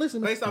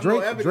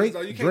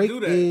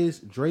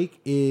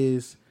 Drake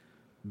is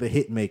the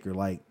hit maker.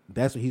 Like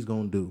that's what he's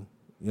gonna do.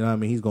 You know what I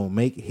mean? He's gonna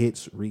make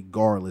hits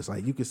regardless.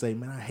 Like you can say,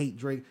 man, I hate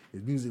Drake.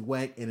 His music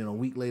whack, and then a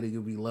week later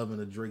you'll be loving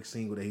a Drake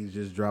single that he's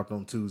just dropped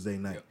on Tuesday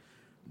night. Yep.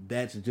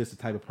 That's just the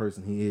type of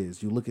person he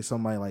is. You look at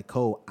somebody like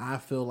Cole. I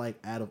feel like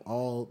out of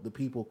all the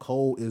people,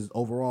 Cole is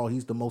overall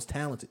he's the most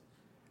talented.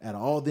 Out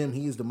of all of them,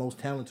 he is the most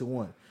talented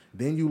one.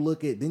 Then you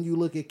look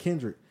at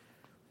Kendrick.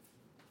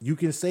 You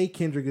can say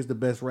Kendrick is the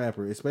best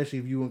rapper, especially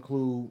if you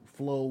include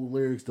flow,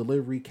 lyrics,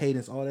 delivery,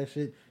 cadence, all that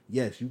shit.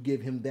 Yes, you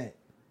give him that.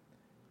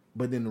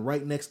 But then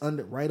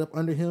right up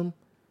under him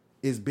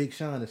is Big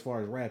Sean as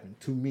far as rapping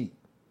to me.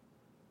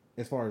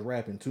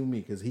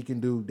 Because he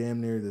can do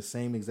damn near the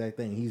same exact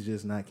thing. He's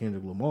just not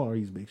Kendrick Lamar.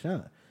 He's Big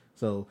Sean.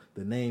 So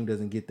the name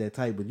doesn't get that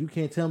tight. But you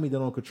can't tell me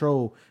that on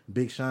Control,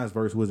 Big Sean's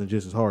verse wasn't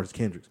just as hard as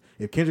Kendrick's.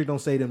 If Kendrick don't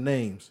say them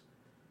names,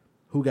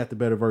 who got the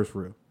better verse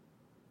for real?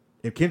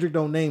 If Kendrick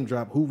don't name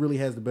drop, who really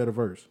has the better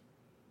verse?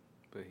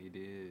 But he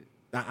did.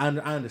 I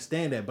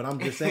understand that, but I'm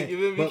just saying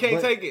you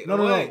can't take it. No.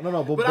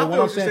 But what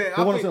I'm saying,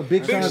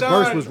 Big Sean's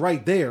verse was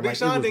right there. Big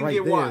Sean didn't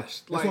get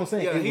washed. That's what I'm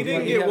saying. Yeah, he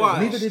didn't get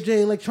washed. Neither did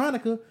Jay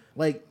Electronica.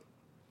 Like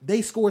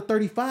they scored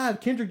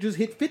 35. Kendrick just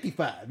hit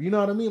 55. You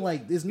know what I mean?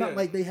 Like it's not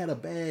like they had a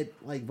bad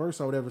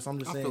verse or whatever. So I'm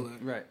just saying.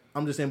 Right.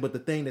 I'm just saying. But the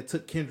thing that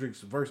took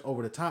Kendrick's verse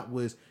over the top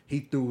was he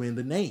threw in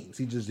the names.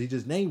 He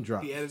just name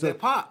dropped. He added that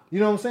pop.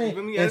 You know what I'm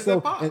saying? He added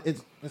that pop.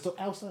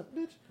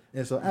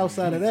 And so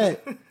outside of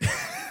that.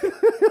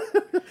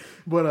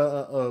 But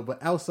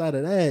outside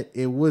of that,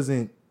 it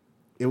wasn't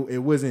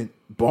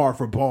bar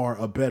for bar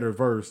a better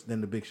verse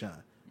than the Big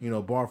Sean. You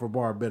know, bar for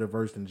bar a better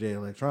verse than Jay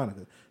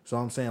Electronica. So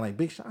I'm saying like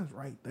Big Sean's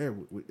right there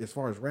as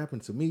far as rapping.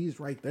 To me, he's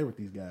right there with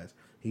these guys.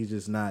 He's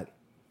just not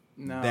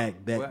that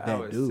what I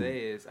would dude. say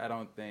is I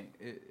don't think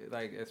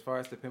like as far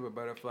as the Pimp a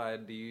Butterfly,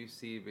 do you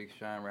see Big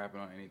Sean rapping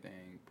on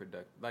anything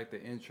productive like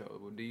the intro?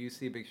 Do you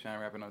see Big Sean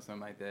rapping on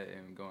something like that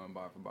and going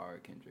bar for bar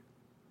with Kendrick?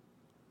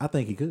 I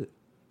think he could.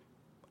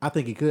 I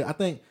think he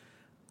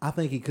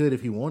could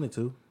if he wanted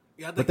to.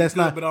 Yeah, but that's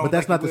not the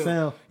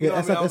sound.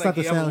 Yeah, that's not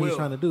the sound he's will.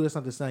 trying to do. That's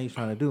not the sound he's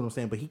trying to do. You know what I'm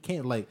saying, but he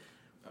can't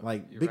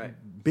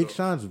Big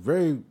Sean's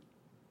very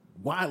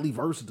widely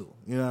versatile.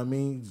 You know what I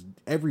mean? He's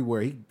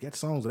everywhere. He gets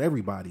songs with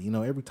everybody. You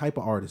know, every type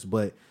of artist.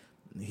 But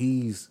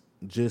he's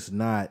just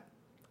not.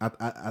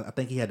 I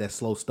think he had that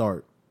slow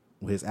start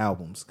with his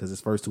albums because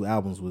his first two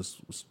albums was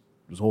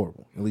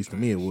horrible. At least to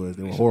me, it was.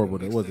 They were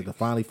horrible. It was the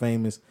Finally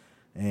Famous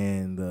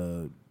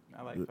and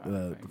like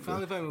Final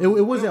Final Fantasy it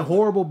was wasn't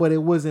horrible, but it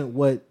wasn't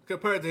what.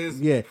 compared to his.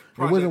 Yeah, it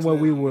wasn't what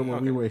we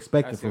were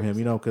expecting I see from what him,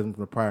 you're because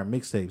the prior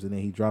mixtapes, and then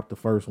he dropped the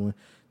first one.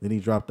 Then he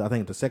dropped, I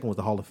think the second was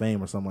the Hall of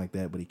Fame or something like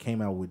that. But he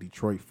came out with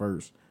Detroit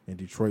first, and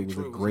Detroit was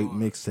a great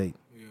mixtape.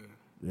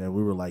 Yeah,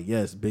 we were like,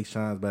 yes, Big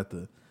Sean's about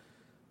to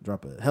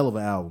drop a hell of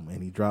an album,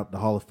 and he dropped the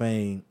Hall of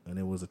Fame, and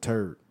it was a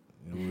turd.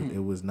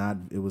 It was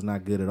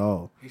not good at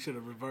all. He should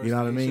have reversed. You know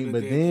what I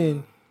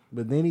mean?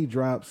 But then he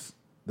drops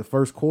the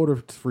first quarter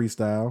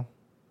freestyle.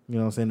 You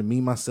know what I'm saying? The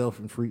Me, Myself,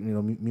 and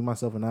Me,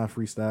 Myself, and I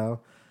freestyle.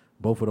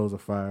 Both of those are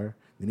fire.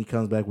 Then he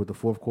comes back with the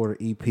fourth quarter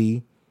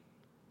EP,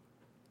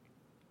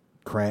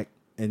 crack.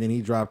 And then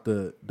he dropped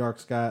the Dark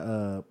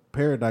Sky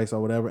Paradise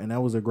or whatever, and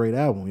that was a great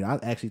album. I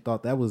actually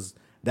thought that was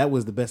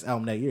the best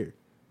album that year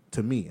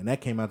to me. And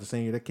that came out the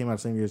same year. That came out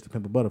the same year as To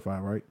Pimp a Butterfly,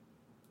 right?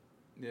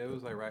 Yeah, it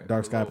was like right.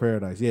 Dark Sky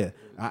Paradise. Yeah,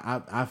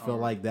 I felt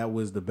like that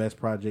was the best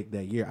project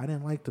that year. I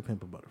didn't like To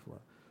Pimp a Butterfly.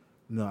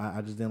 No,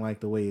 I just didn't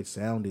like the way it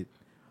sounded.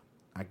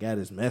 I got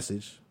his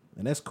message,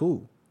 and that's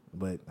cool,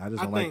 but I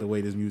just don't like the way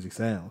this music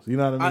sounds. You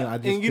know what I mean? I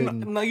just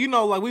couldn't.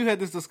 Like we've had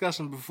this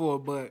discussion before,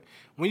 but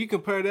when you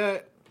compare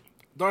that,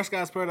 Dark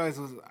Sky's Paradise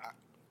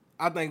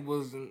I think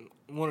was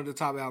one of the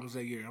top albums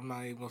that year. I'm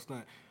not even gonna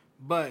stunt,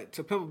 but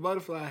To Pimp a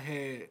Butterfly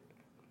had,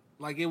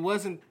 like, it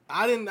wasn't.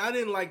 I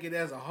didn't like it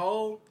as a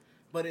whole,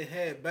 but it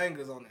had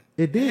bangers on it.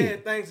 It did. It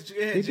had things that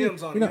it had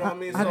gems on it. You know what I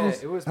mean?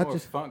 It was more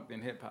funk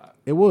than hip hop.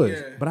 It was,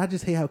 Yeah. but I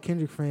just hate how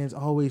Kendrick fans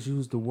always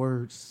use the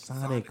word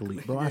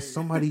sonically, bro.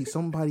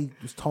 Somebody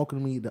was talking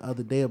to me the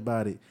other day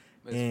about it,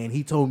 and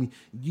he told me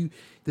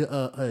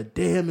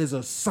Damn is a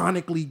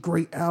sonically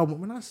great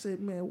album, and I said,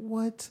 man,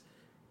 what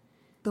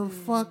the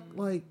fuck?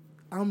 Like,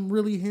 I'm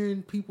really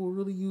hearing people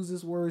really use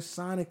this word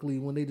sonically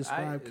when they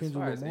describe Kendrick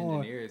Lamar. As far as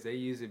engineers, they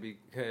use it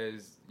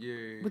because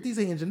you're. But these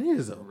ain't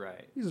engineers though,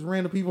 right? These just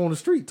random people on the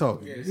street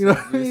talking. Yeah, you know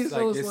what I mean?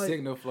 So it's like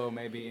signal flow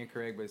may be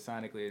incorrect, but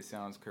sonically it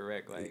sounds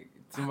correct. Like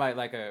somebody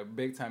like a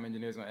big time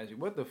engineer is gonna ask you,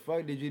 "What the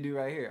fuck did you do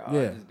right here?" Oh,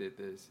 I just did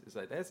this. It's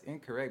like that's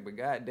incorrect, but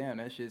goddamn,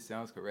 that shit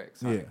sounds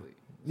correct sonically.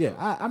 Yeah.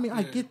 I mean,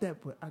 I get that,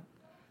 but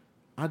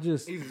I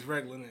just he's just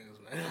regular niggas,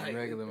 man. Like,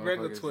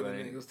 regular Twitter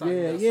like, niggas talking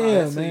about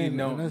man. So you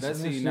know,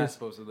 that's who you're not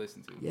supposed to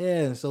listen to.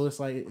 Yeah, and so it's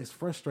like it's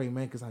frustrating,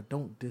 man, because I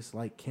don't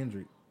dislike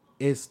Kendrick.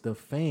 It's the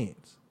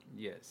fans.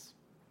 Yes.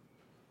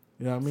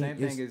 You know what I mean? Same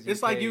thing as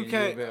it's like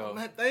UK.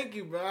 Man, thank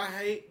you, bro.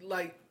 I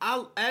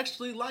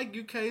actually like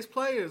UK's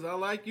players. I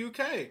like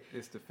UK.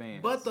 It's the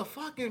fans. But the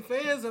fucking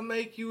fans that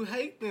make you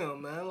hate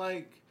them, man.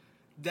 Like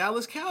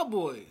Dallas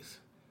Cowboys.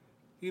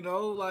 You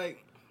know,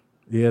 like.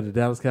 Yeah, the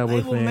Dallas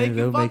Cowboys fans, make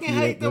you fucking you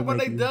hate them when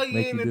they dug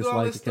make in you and do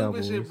all this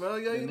dislike stupid shit, bro.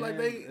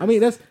 I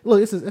mean,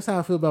 that's how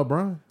I feel about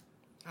Bron.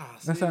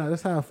 That's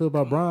how I feel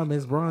about Bron, man.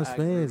 It's Bron's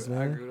fans,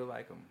 man. I grew to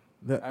like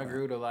him. I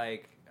grew to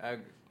like.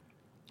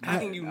 How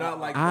can you not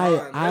like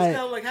Bron? That's kind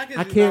of like, how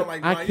can you not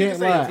like Bron? I can't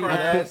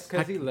lie.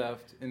 Because he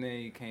left and then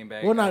he came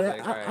back. Well, no,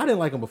 I didn't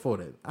like him before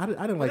that. I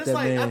didn't like that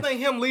man. I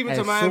think him leaving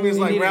to Miami is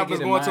like rappers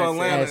going to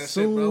Atlanta and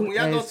shit, bro. When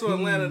y'all go to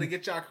Atlanta to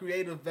get y'all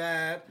creative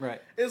vibe, right?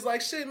 It's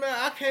like, shit, man,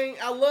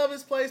 I love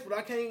his place, but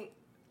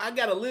I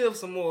gotta live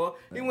some more.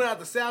 He went out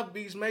to South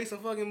Beach, made some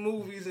fucking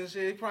movies and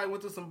shit. He probably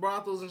went to some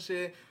brothels and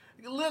shit.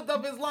 He lived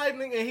up his life,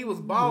 nigga, and he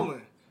was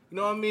balling. You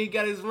know what I mean? He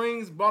got his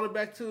rings, brought it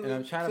back to. And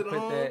I'm trying to put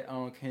home. that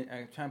on.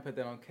 I'm trying to put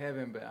that on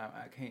Kevin, but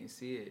I can't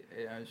see it.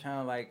 I'm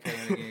trying to like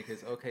Kevin again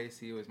because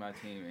OKC was my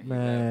team, and he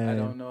left. I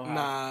don't know how.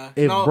 Nah,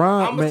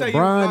 if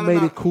Bron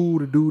made it cool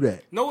to do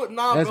that.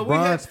 That's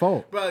Bron's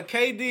fault. Bro,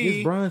 KD.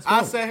 It's Bron's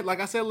fault.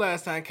 I said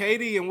last time,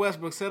 KD and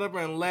Westbrook sat up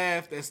there and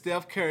laughed at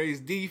Steph Curry's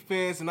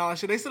defense and all that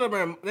shit. They sit up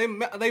there and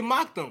they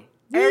mocked him.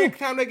 Every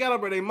time they got up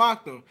there, they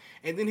mocked him,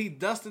 and then he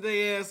dusted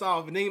their ass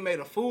off, and then he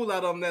made a fool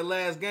out of them that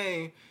last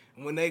game.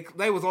 When they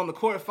was on the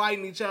court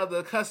fighting each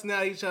other, cussing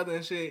at each other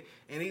and shit,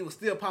 and he was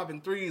still popping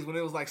threes when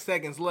it was like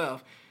seconds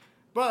left.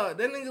 Bro,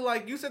 that nigga,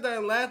 like, you sit there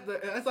and laugh.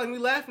 That's like me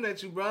laughing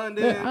at you, bro. And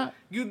then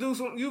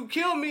you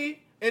kill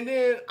me, and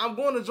then I'm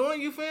going to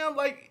join you, fam.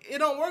 Like, it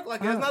don't work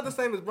like that. It's not the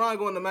same as Bron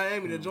going to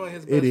Miami to join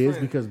his best friend. It is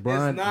because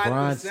Bron. It's not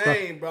Bron the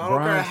same, bro. I don't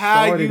Bron care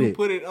how you it.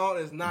 put it on.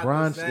 It's not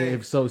the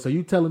same. So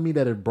you telling me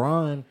that if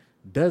Bron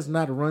does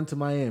not run to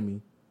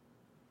Miami,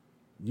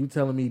 you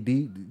telling me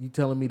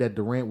that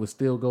Durant would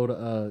still go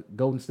to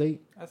Golden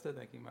State? I still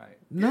think he might.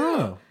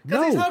 No,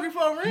 because he's hungry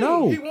for a ring.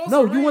 No, he wants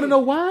a ring. You want to know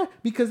why?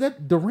 Because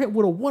that Durant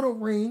would have won a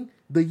ring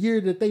the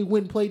year that they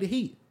went and played the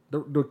Heat.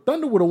 The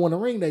Thunder would have won a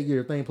ring that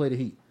year if they didn't play the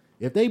Heat.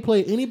 If they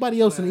play anybody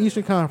else in the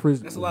Eastern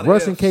Conference,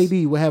 Russ and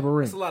KD would have a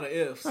ring. It's a lot of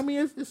ifs. I mean,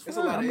 it's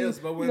a lot of ifs.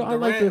 But when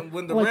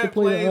when Durant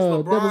plays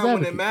LeBron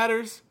when it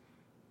matters,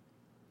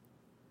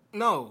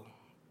 no,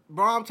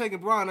 bro, I'm taking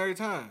Bron every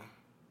time.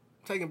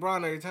 Taking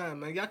Bron every time,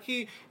 man.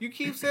 You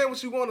keep saying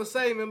what you want to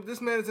say, man. But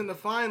this man is in the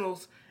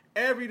finals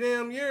every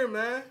damn year,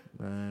 man.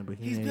 But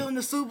he's building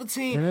a super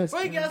team. Bro,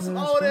 he got some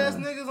old ass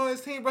niggas on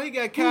his team, bro. He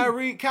got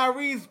Kyrie.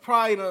 Kyrie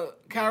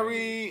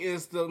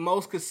is the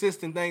most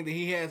consistent thing that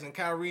he has, and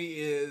Kyrie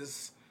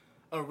is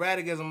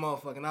erratic as a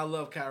motherfucker. And I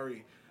love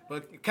Kyrie.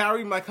 But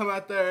Kyrie might come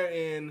out there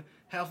and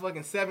have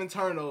fucking 7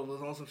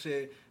 turnovers on some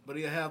shit, but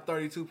he'll have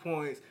 32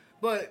 points.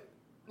 But,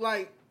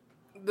 like,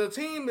 the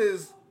team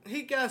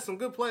he got some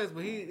good players,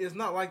 but he is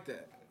not like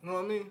that. You know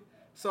what I mean?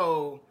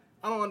 So,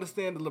 I don't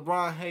understand the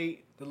LeBron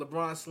hate, the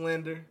LeBron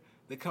slander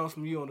that comes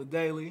from you on the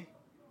daily.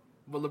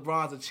 But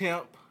LeBron's a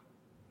champ.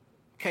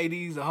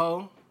 KD's a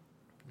hoe.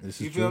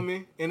 You feel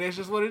me? And that's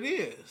just what it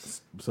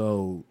is.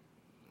 So,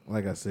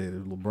 like I said,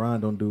 if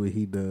LeBron don't do what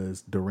he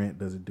does, Durant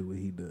doesn't do what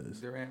he does.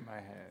 Durant might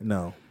have.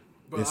 No.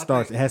 Bro,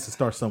 It has to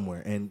start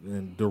somewhere.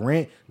 And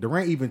Durant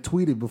even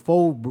tweeted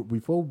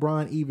before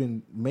Bron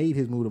even made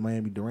his move to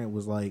Miami, Durant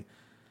was like,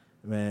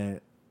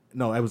 man,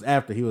 no, it was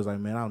after. He was like,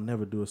 man, I'll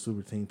never do a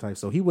super team type.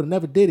 So he would have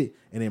never did it.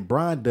 And then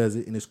Bron does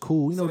it, and it's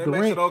cool. You know, So that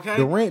Durant, makes it okay?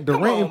 Durant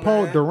Come and on,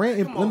 Paul, man. Durant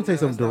and Come let me on, tell you man.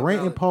 something. That's not Durant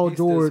and valid. Paul He's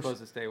still George,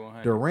 supposed to stay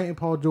 100. Durant and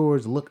Paul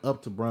George look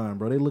up to Bron,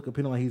 bro. They look up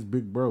to him like he's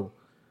big bro.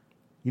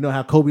 You know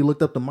how Kobe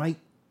looked up to Mike,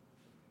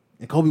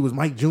 and Kobe was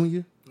Mike Jr.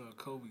 No,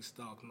 Kobe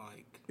stalked Mike.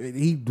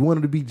 He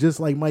wanted to be just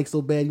like Mike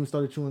so bad he even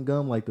started chewing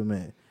gum like the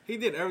man. He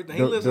did everything.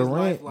 He lives his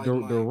life like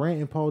Mike. Durant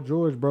and Paul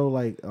George, bro,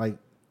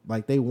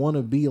 like they want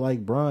to be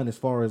like Bron as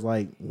far as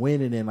like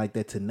winning and like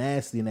that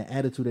tenacity and that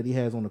attitude that he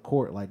has on the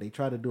court. Like they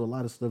try to do a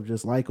lot of stuff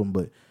just like him,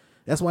 but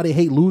that's why they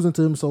hate losing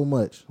to him so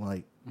much.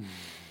 Like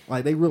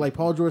they really like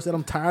Paul George said,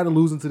 I'm tired of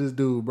losing to this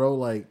dude, bro.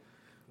 Like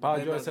Paul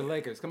George to the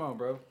Lakers. Come on,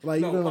 bro. like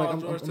No, you know, like Paul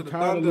I'm George to the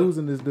tired of Thunder.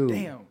 losing this dude.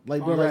 Damn.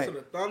 Like bro, All right. To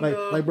the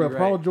Thunder. like bro, You're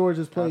Paul right. George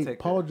has I'll played. take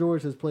Paul that.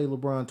 George has played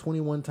LeBron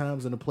 21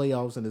 times in the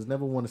playoffs and has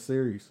never won a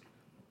series.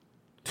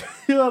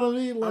 You know what I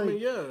mean? Like, I mean,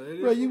 yeah.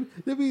 It bro,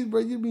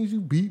 is. you means you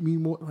beat me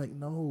more. Like,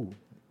 no,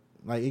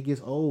 like it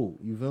gets old.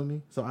 You feel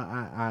me? So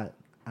I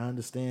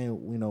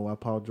understand, you know, why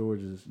Paul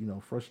George is, you know,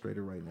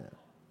 frustrated right now.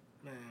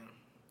 Man,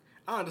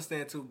 I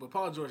understand too, but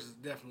Paul George is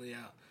definitely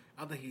out.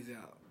 I think he's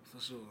out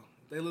for sure.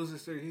 If they lose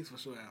this series, he's for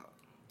sure out.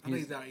 I think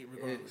he's out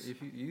regardless.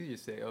 If you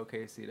just say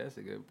OKC, that's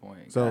a good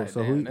point. So God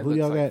so damn, that who looks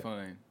y'all like got?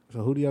 fun.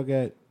 So who do y'all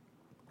got?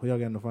 Who y'all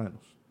got in the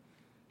finals?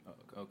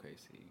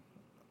 OKC.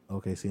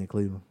 OKC in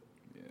Cleveland.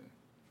 Yeah.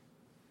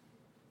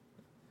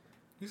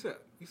 You said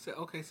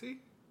OKC?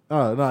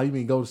 Oh no, you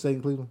mean Golden State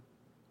in Cleveland?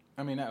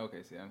 I mean, not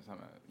OKC. I'm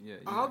talking about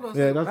I was about to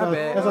Yeah, say, that's My how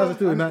bad. that's how I was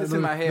doing. It's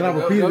in my head, And I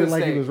but repeated Golden it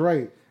like he State. was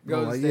right.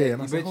 Golden I'm like, State. yeah,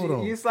 and I said, But hold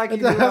on. it's like you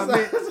knew I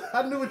meant.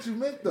 I knew what you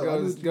meant though. I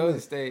knew what you Golden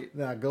meant. State.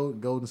 Nah,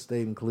 Golden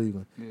State and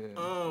Cleveland. Yeah.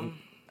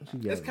 What you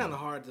got, it's kind man? of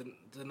hard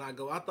to not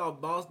go. I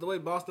thought the way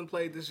Boston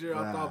played this year,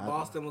 I thought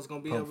Boston was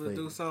gonna be able to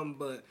do something,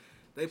 but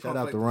they Shout pump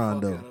out fake to the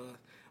Rondo. fuck out of us.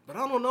 But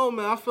I don't know,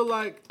 man. I feel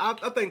like I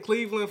think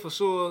Cleveland for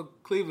sure.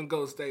 Cleveland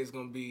Golden State is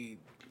gonna be.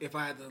 If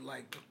I had to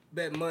like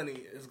bet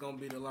money, it's gonna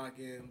be the lock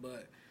in.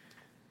 But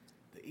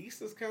the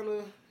East is kind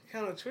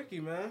of tricky,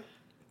 man.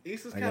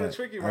 East is kind of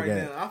tricky right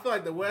now. I feel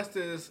like the West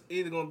is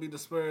either gonna be the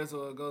Spurs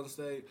or Golden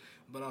State,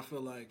 but I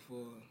feel like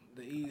for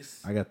the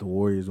East, I got the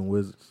Warriors and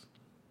Wizards.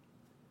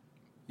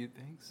 You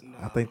think so?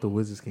 I think the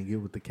Wizards can get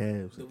with the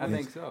Cavs. I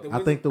think so. I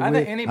think the I think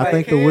Wizards. anybody I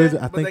think the can,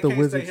 Wizards. I but think they the can't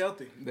Wizards. stay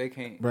healthy. They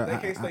can't. Bro, They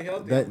can't stay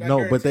healthy. That, I no,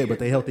 but guarantee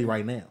they it. healthy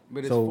right now. But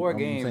it's So, 4 I'm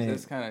games. saying,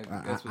 That's kind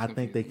of. I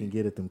think they can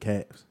get at them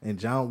Cavs. And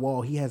John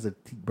Wall, he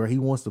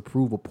wants to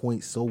prove a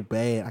point so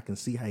bad. I can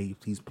see how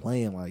he's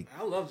playing. Like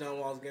I love John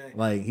Wall's game.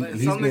 Like, But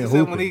he's some been niggas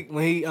said hooping.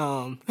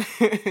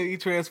 when he he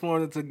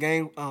transformed into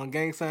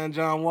gang sign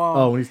John Wall.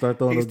 oh, when he start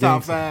throwing he's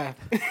those top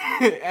games.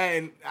 5.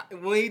 And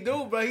when he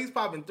do, bro, he's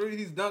popping threes,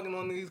 he's dunking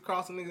on niggas, he's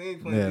crossing niggas,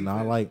 he's playing Yeah, defense. no,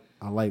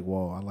 I like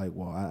Wall.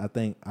 I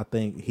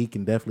think he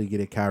can definitely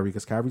get at Kyrie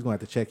because Kyrie's gonna have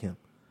to check him.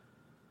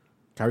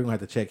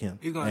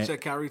 He's gonna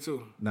check Kyrie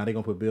too. Now they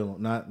gonna put Bill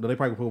on. They probably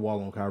gonna put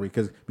Wall on Kyrie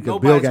because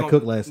Nobody's Bill got gonna-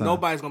 cooked last time.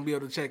 Nobody's gonna be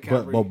able to check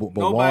Kyrie. But Wall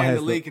Nobody in has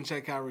the league can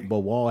check Kyrie. But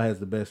Wall has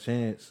the best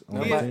chance. On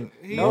the team.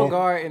 No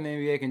guard in the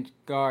NBA can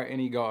guard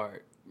any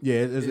guard. Yeah,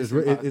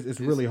 it's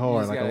really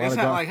hard. Like a lot of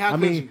not guys. like, how I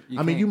could mean,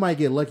 you you might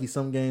get lucky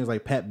some games.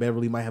 Like Pat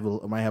Beverly might have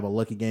a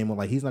lucky game.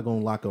 Like he's not gonna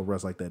lock up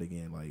Russ like that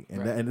again. Like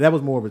and that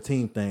was more of a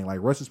team thing. Like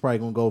Russ is probably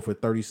gonna go for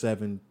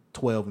 37,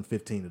 12, and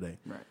 15 today.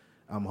 Right.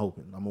 I'm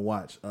hoping. I'm gonna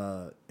watch.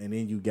 And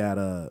then you got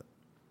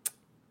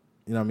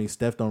you know what I mean?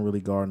 Steph don't really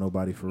guard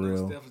nobody for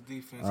real. Steph's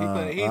defense.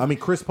 I mean,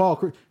 Chris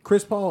Paul.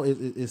 Chris Paul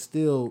is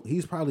still.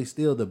 He's probably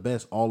still the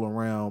best all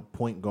around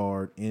point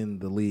guard in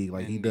the league.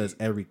 Like he does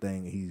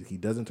everything. He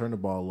doesn't turn the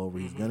ball over.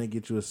 He's gonna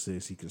get you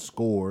assists. He can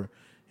score.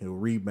 He'll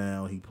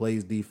rebound. He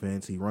plays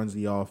defense. He runs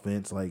the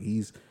offense. Like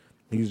he's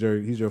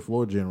your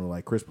floor general.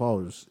 Like Chris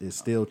Paul is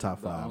still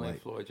top The 5. only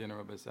Like floor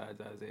general besides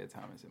Isaiah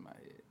Thomas in my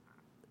head.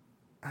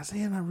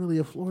 Isaiah not really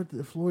a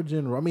floor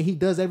general. I mean, he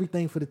does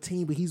everything for the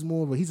team, but he's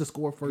more of a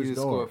score first He's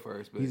a guard. score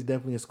first, but He's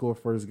definitely a score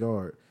first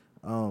guard.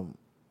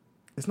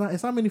 It's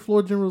not many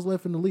floor generals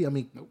left in the league. I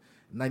mean,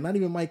 like not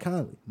even Mike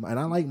Conley. And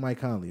I like Mike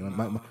Conley.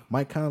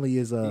 Mike Conley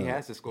is he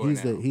has to score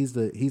he's now. He's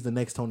the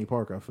next Tony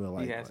Parker. I feel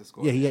like He has to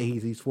score Yeah, now.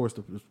 he's forced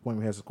to the point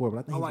where he has to score. But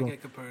I think I he's like gonna,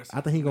 that comparison.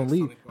 I think he's gonna Next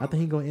leave. Tony I Parker.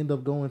 think he's gonna end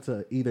up going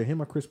to either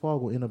him or Chris Paul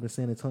will end up in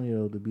San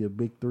Antonio to be a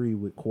big 3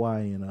 with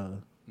Kawhi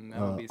and That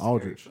would be scary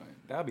Aldridge. fun.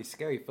 That would be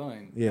scary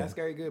fun. Yeah. Not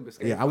scary good, but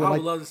scary Yeah, fun. I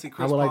would love to see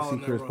Chris I would like Paul to in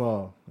see that Chris role.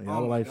 Paul. Yeah, I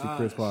Oh would my like to see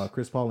Chris gosh. Paul.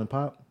 Chris Paul and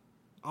Pop.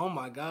 Oh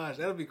my gosh,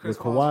 that'll be Chris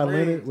With Paul's Kawhi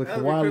rings. Leonard, with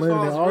That'll Kawhi be Chris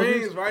Leonard and Paul's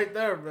Aldridge? rings right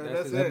there, bro.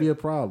 That's That'd it. be a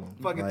problem.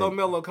 Fucking Like, throw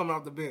Melo coming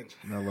off the bench.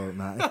 Melo,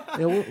 nah.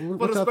 Yeah, what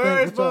For the y'all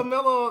Spurs, think? bro,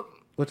 Melo.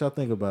 What y'all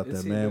think about that,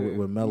 It's man? either-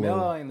 With Melo,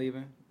 Melo ain't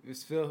leaving.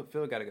 It's Phil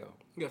got to go.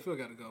 Yeah, Phil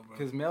got to go, bro.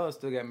 Because Melo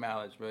still got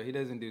mileage, bro. He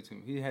doesn't do too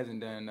much. He hasn't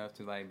done enough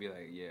to like be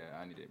like, yeah,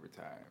 I need to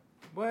retire.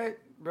 What,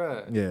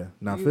 bro? yeah.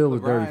 Now You Phil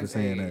was dirty for LeBron's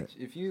saying age.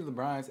 that. If you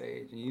LeBron's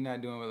age and you're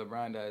not doing what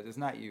LeBron does, it's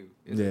not you.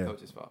 It's Yeah. the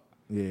coach's fault.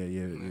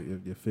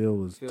 Yeah. Phil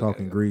was Phil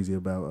talking gotta go. greasy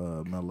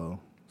about Melo,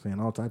 saying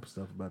all type of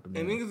stuff about the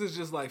And man. niggas is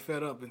just like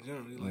fed up in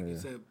general. Like you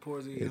said,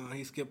 Porzy,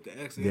 he skipped the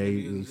exit Yeah, he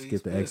interviews.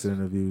 skipped the exit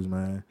interviews,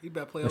 man. He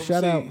better play A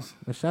overseas.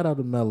 shout out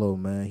to Melo,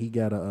 man. He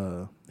got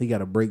a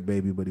break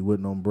baby, but he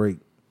wasn't on break,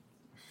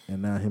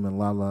 and now him and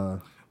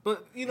Lala.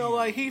 But you know,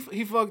 like he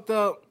fucked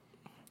up,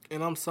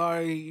 and I'm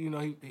sorry. You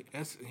know,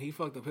 he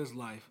fucked up his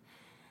life.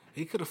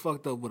 He could have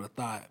fucked up with a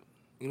thought.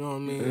 You know what I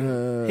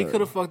mean? He could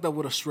have fucked up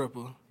with a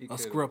stripper, a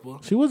scripper.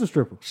 She was a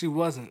stripper. She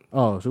wasn't.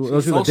 Oh, she was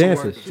a social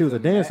dancer. worker. She was a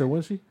dancer,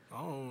 wasn't she?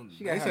 Oh,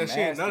 She they got her said she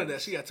ain't none of that.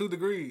 masters. She got 2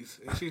 degrees,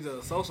 and she's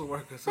a social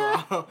worker. So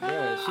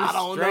Yeah, she's I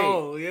don't straight.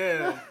 know.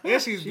 Yeah, and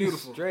she's She's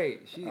beautiful.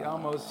 straight. She's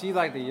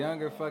like the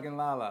younger fucking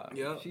Lala.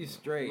 Yep. She's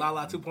straight.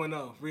 Lala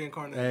 2.0,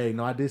 reincarnated. Hey,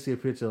 no, I did see a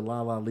picture of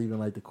Lala leaving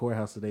like the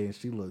courthouse today, and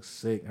she looks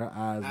sick. Her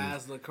eyes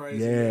Eyes look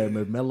crazy. Yeah,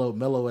 but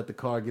Mello at the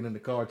car, getting in the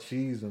car,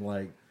 cheese and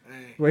like.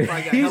 Hey, Wait, he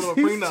probably got hell of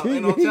a prenup.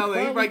 Ain't no he telling.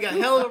 He probably got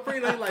probably- hell of a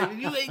prenup. He like,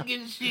 you ain't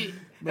getting shit.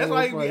 That's No,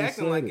 why he probably be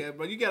acting said like it. that.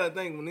 But you gotta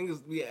think, when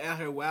niggas be out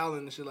here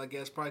wilding and shit like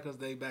that, it's probably because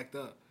they backed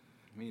up.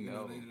 Me You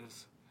know, know. they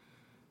just.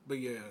 But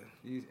yeah,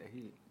 He,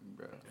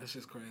 bro. that's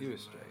just crazy. He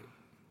was man.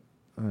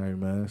 straight. All right,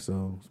 man.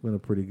 So it's been a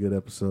pretty good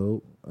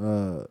episode.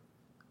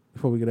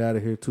 Before we get out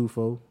of here,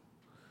 Tufo,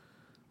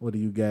 what do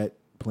you got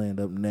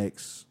planned up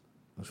next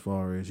as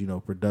far as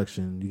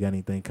production? You got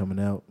anything coming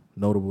out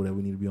notable that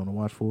we need to be on the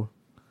watch for?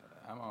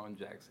 I'm on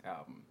Jack's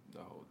album,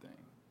 the whole thing,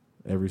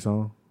 Every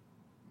song.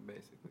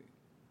 basically.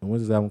 And when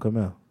does this album come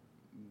out?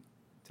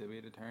 To be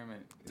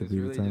determined. To It's be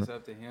really determined. just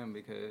up to him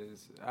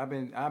because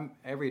I'm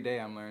every day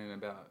I'm learning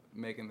about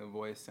making the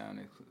voice sound.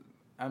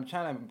 I'm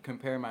trying to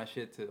compare my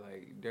shit to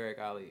like Derek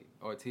Ali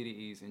or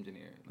TDE's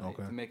engineer, like,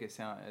 Okay. to make it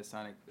sound as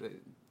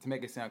to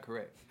make it sound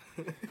correct.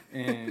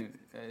 And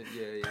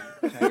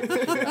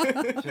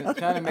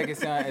trying to make it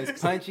sound as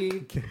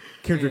punchy.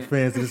 Kendrick Yeah.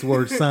 fans of this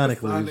word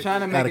sonically. I'm trying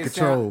to out make of it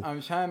control. sound.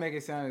 I'm trying to make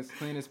it sound as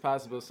clean as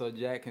possible, so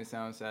Jack can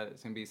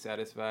be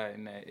satisfied,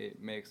 and that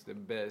it makes the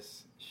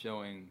best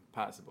showing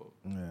possible.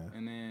 Yeah.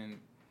 And then,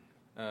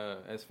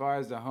 as far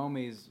as the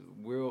homies,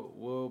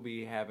 we'll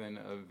be having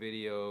a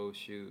video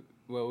shoot.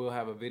 Well, we'll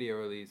have a video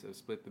release of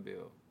Split the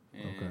Bill,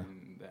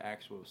 and the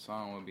actual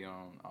song will be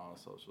on all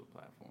social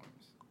platforms.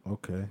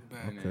 Okay.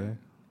 Bad.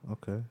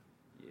 Okay.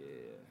 Yeah.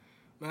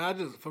 Man, I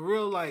just, for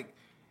real, like,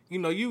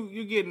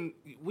 you getting,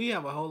 we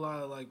have a whole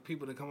lot of, like,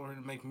 people that come over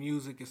here to make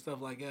music and stuff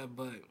like that,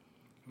 but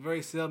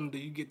very seldom do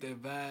you get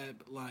that vibe,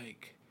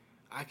 like,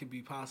 I could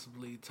be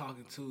possibly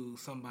talking to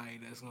somebody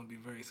that's going to be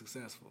very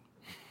successful.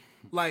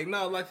 Like,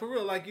 no, like, for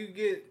real, like, you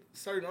get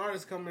certain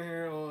artists coming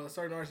here or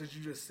certain artists that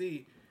you just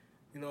see,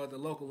 at the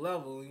local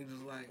level, and you're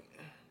just like,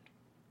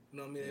 you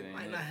know what I mean? It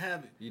might not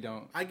have it. You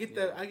don't. I get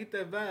that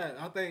vibe.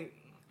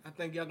 I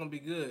think y'all gonna be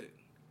good.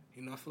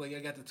 I feel like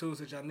y'all got the tools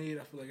that y'all need.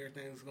 I feel like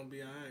everything's gonna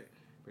be all right.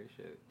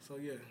 Appreciate it. So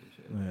yeah,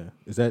 Yeah.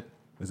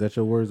 Is that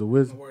your words of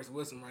wisdom? the words of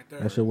wisdom right there.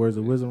 That's your words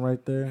of wisdom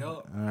right there.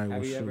 Yup. All right.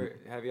 Well,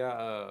 Have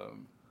y'all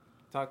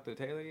talked to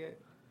Taylor yet?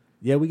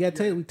 Yeah, we got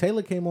Taylor.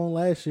 Taylor came on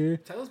last year.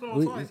 Taylor's been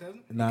on twice,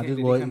 hasn't he? Nah, Did just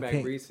he well, come back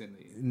can't-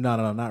 recently?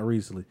 No, not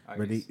recently. Are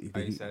But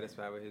you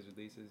satisfied with his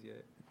releases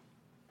yet?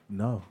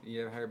 No.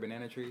 You ever heard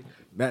Banana Tree?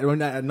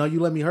 No, you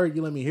let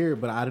me hear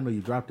it, but I didn't know you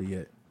dropped it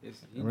yet.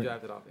 He Right.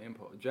 dropped it off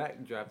Impulse.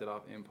 Jack dropped it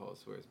off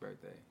Impulse for his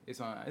birthday. It's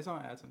on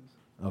iTunes.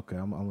 Okay,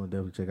 I'm gonna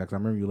definitely check out. Cause I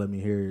remember you let me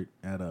hear it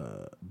at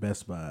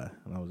Best Buy.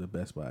 When I was at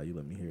Best Buy, you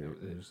let me hear it.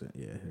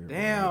 Yeah, hear it.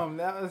 Damn,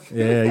 that was.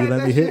 Yeah, you let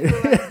that me shit hear.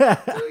 for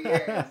like 2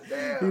 years.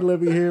 Damn. You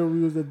let me hear when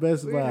we was at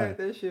Best We Buy. had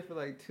that shit for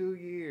like 2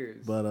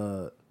 years. But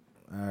all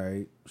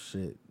right,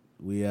 shit.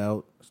 We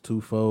out. It's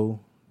Tufo,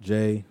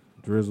 Jay,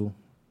 Drizzle.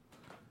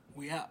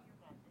 We out.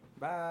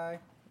 Bye.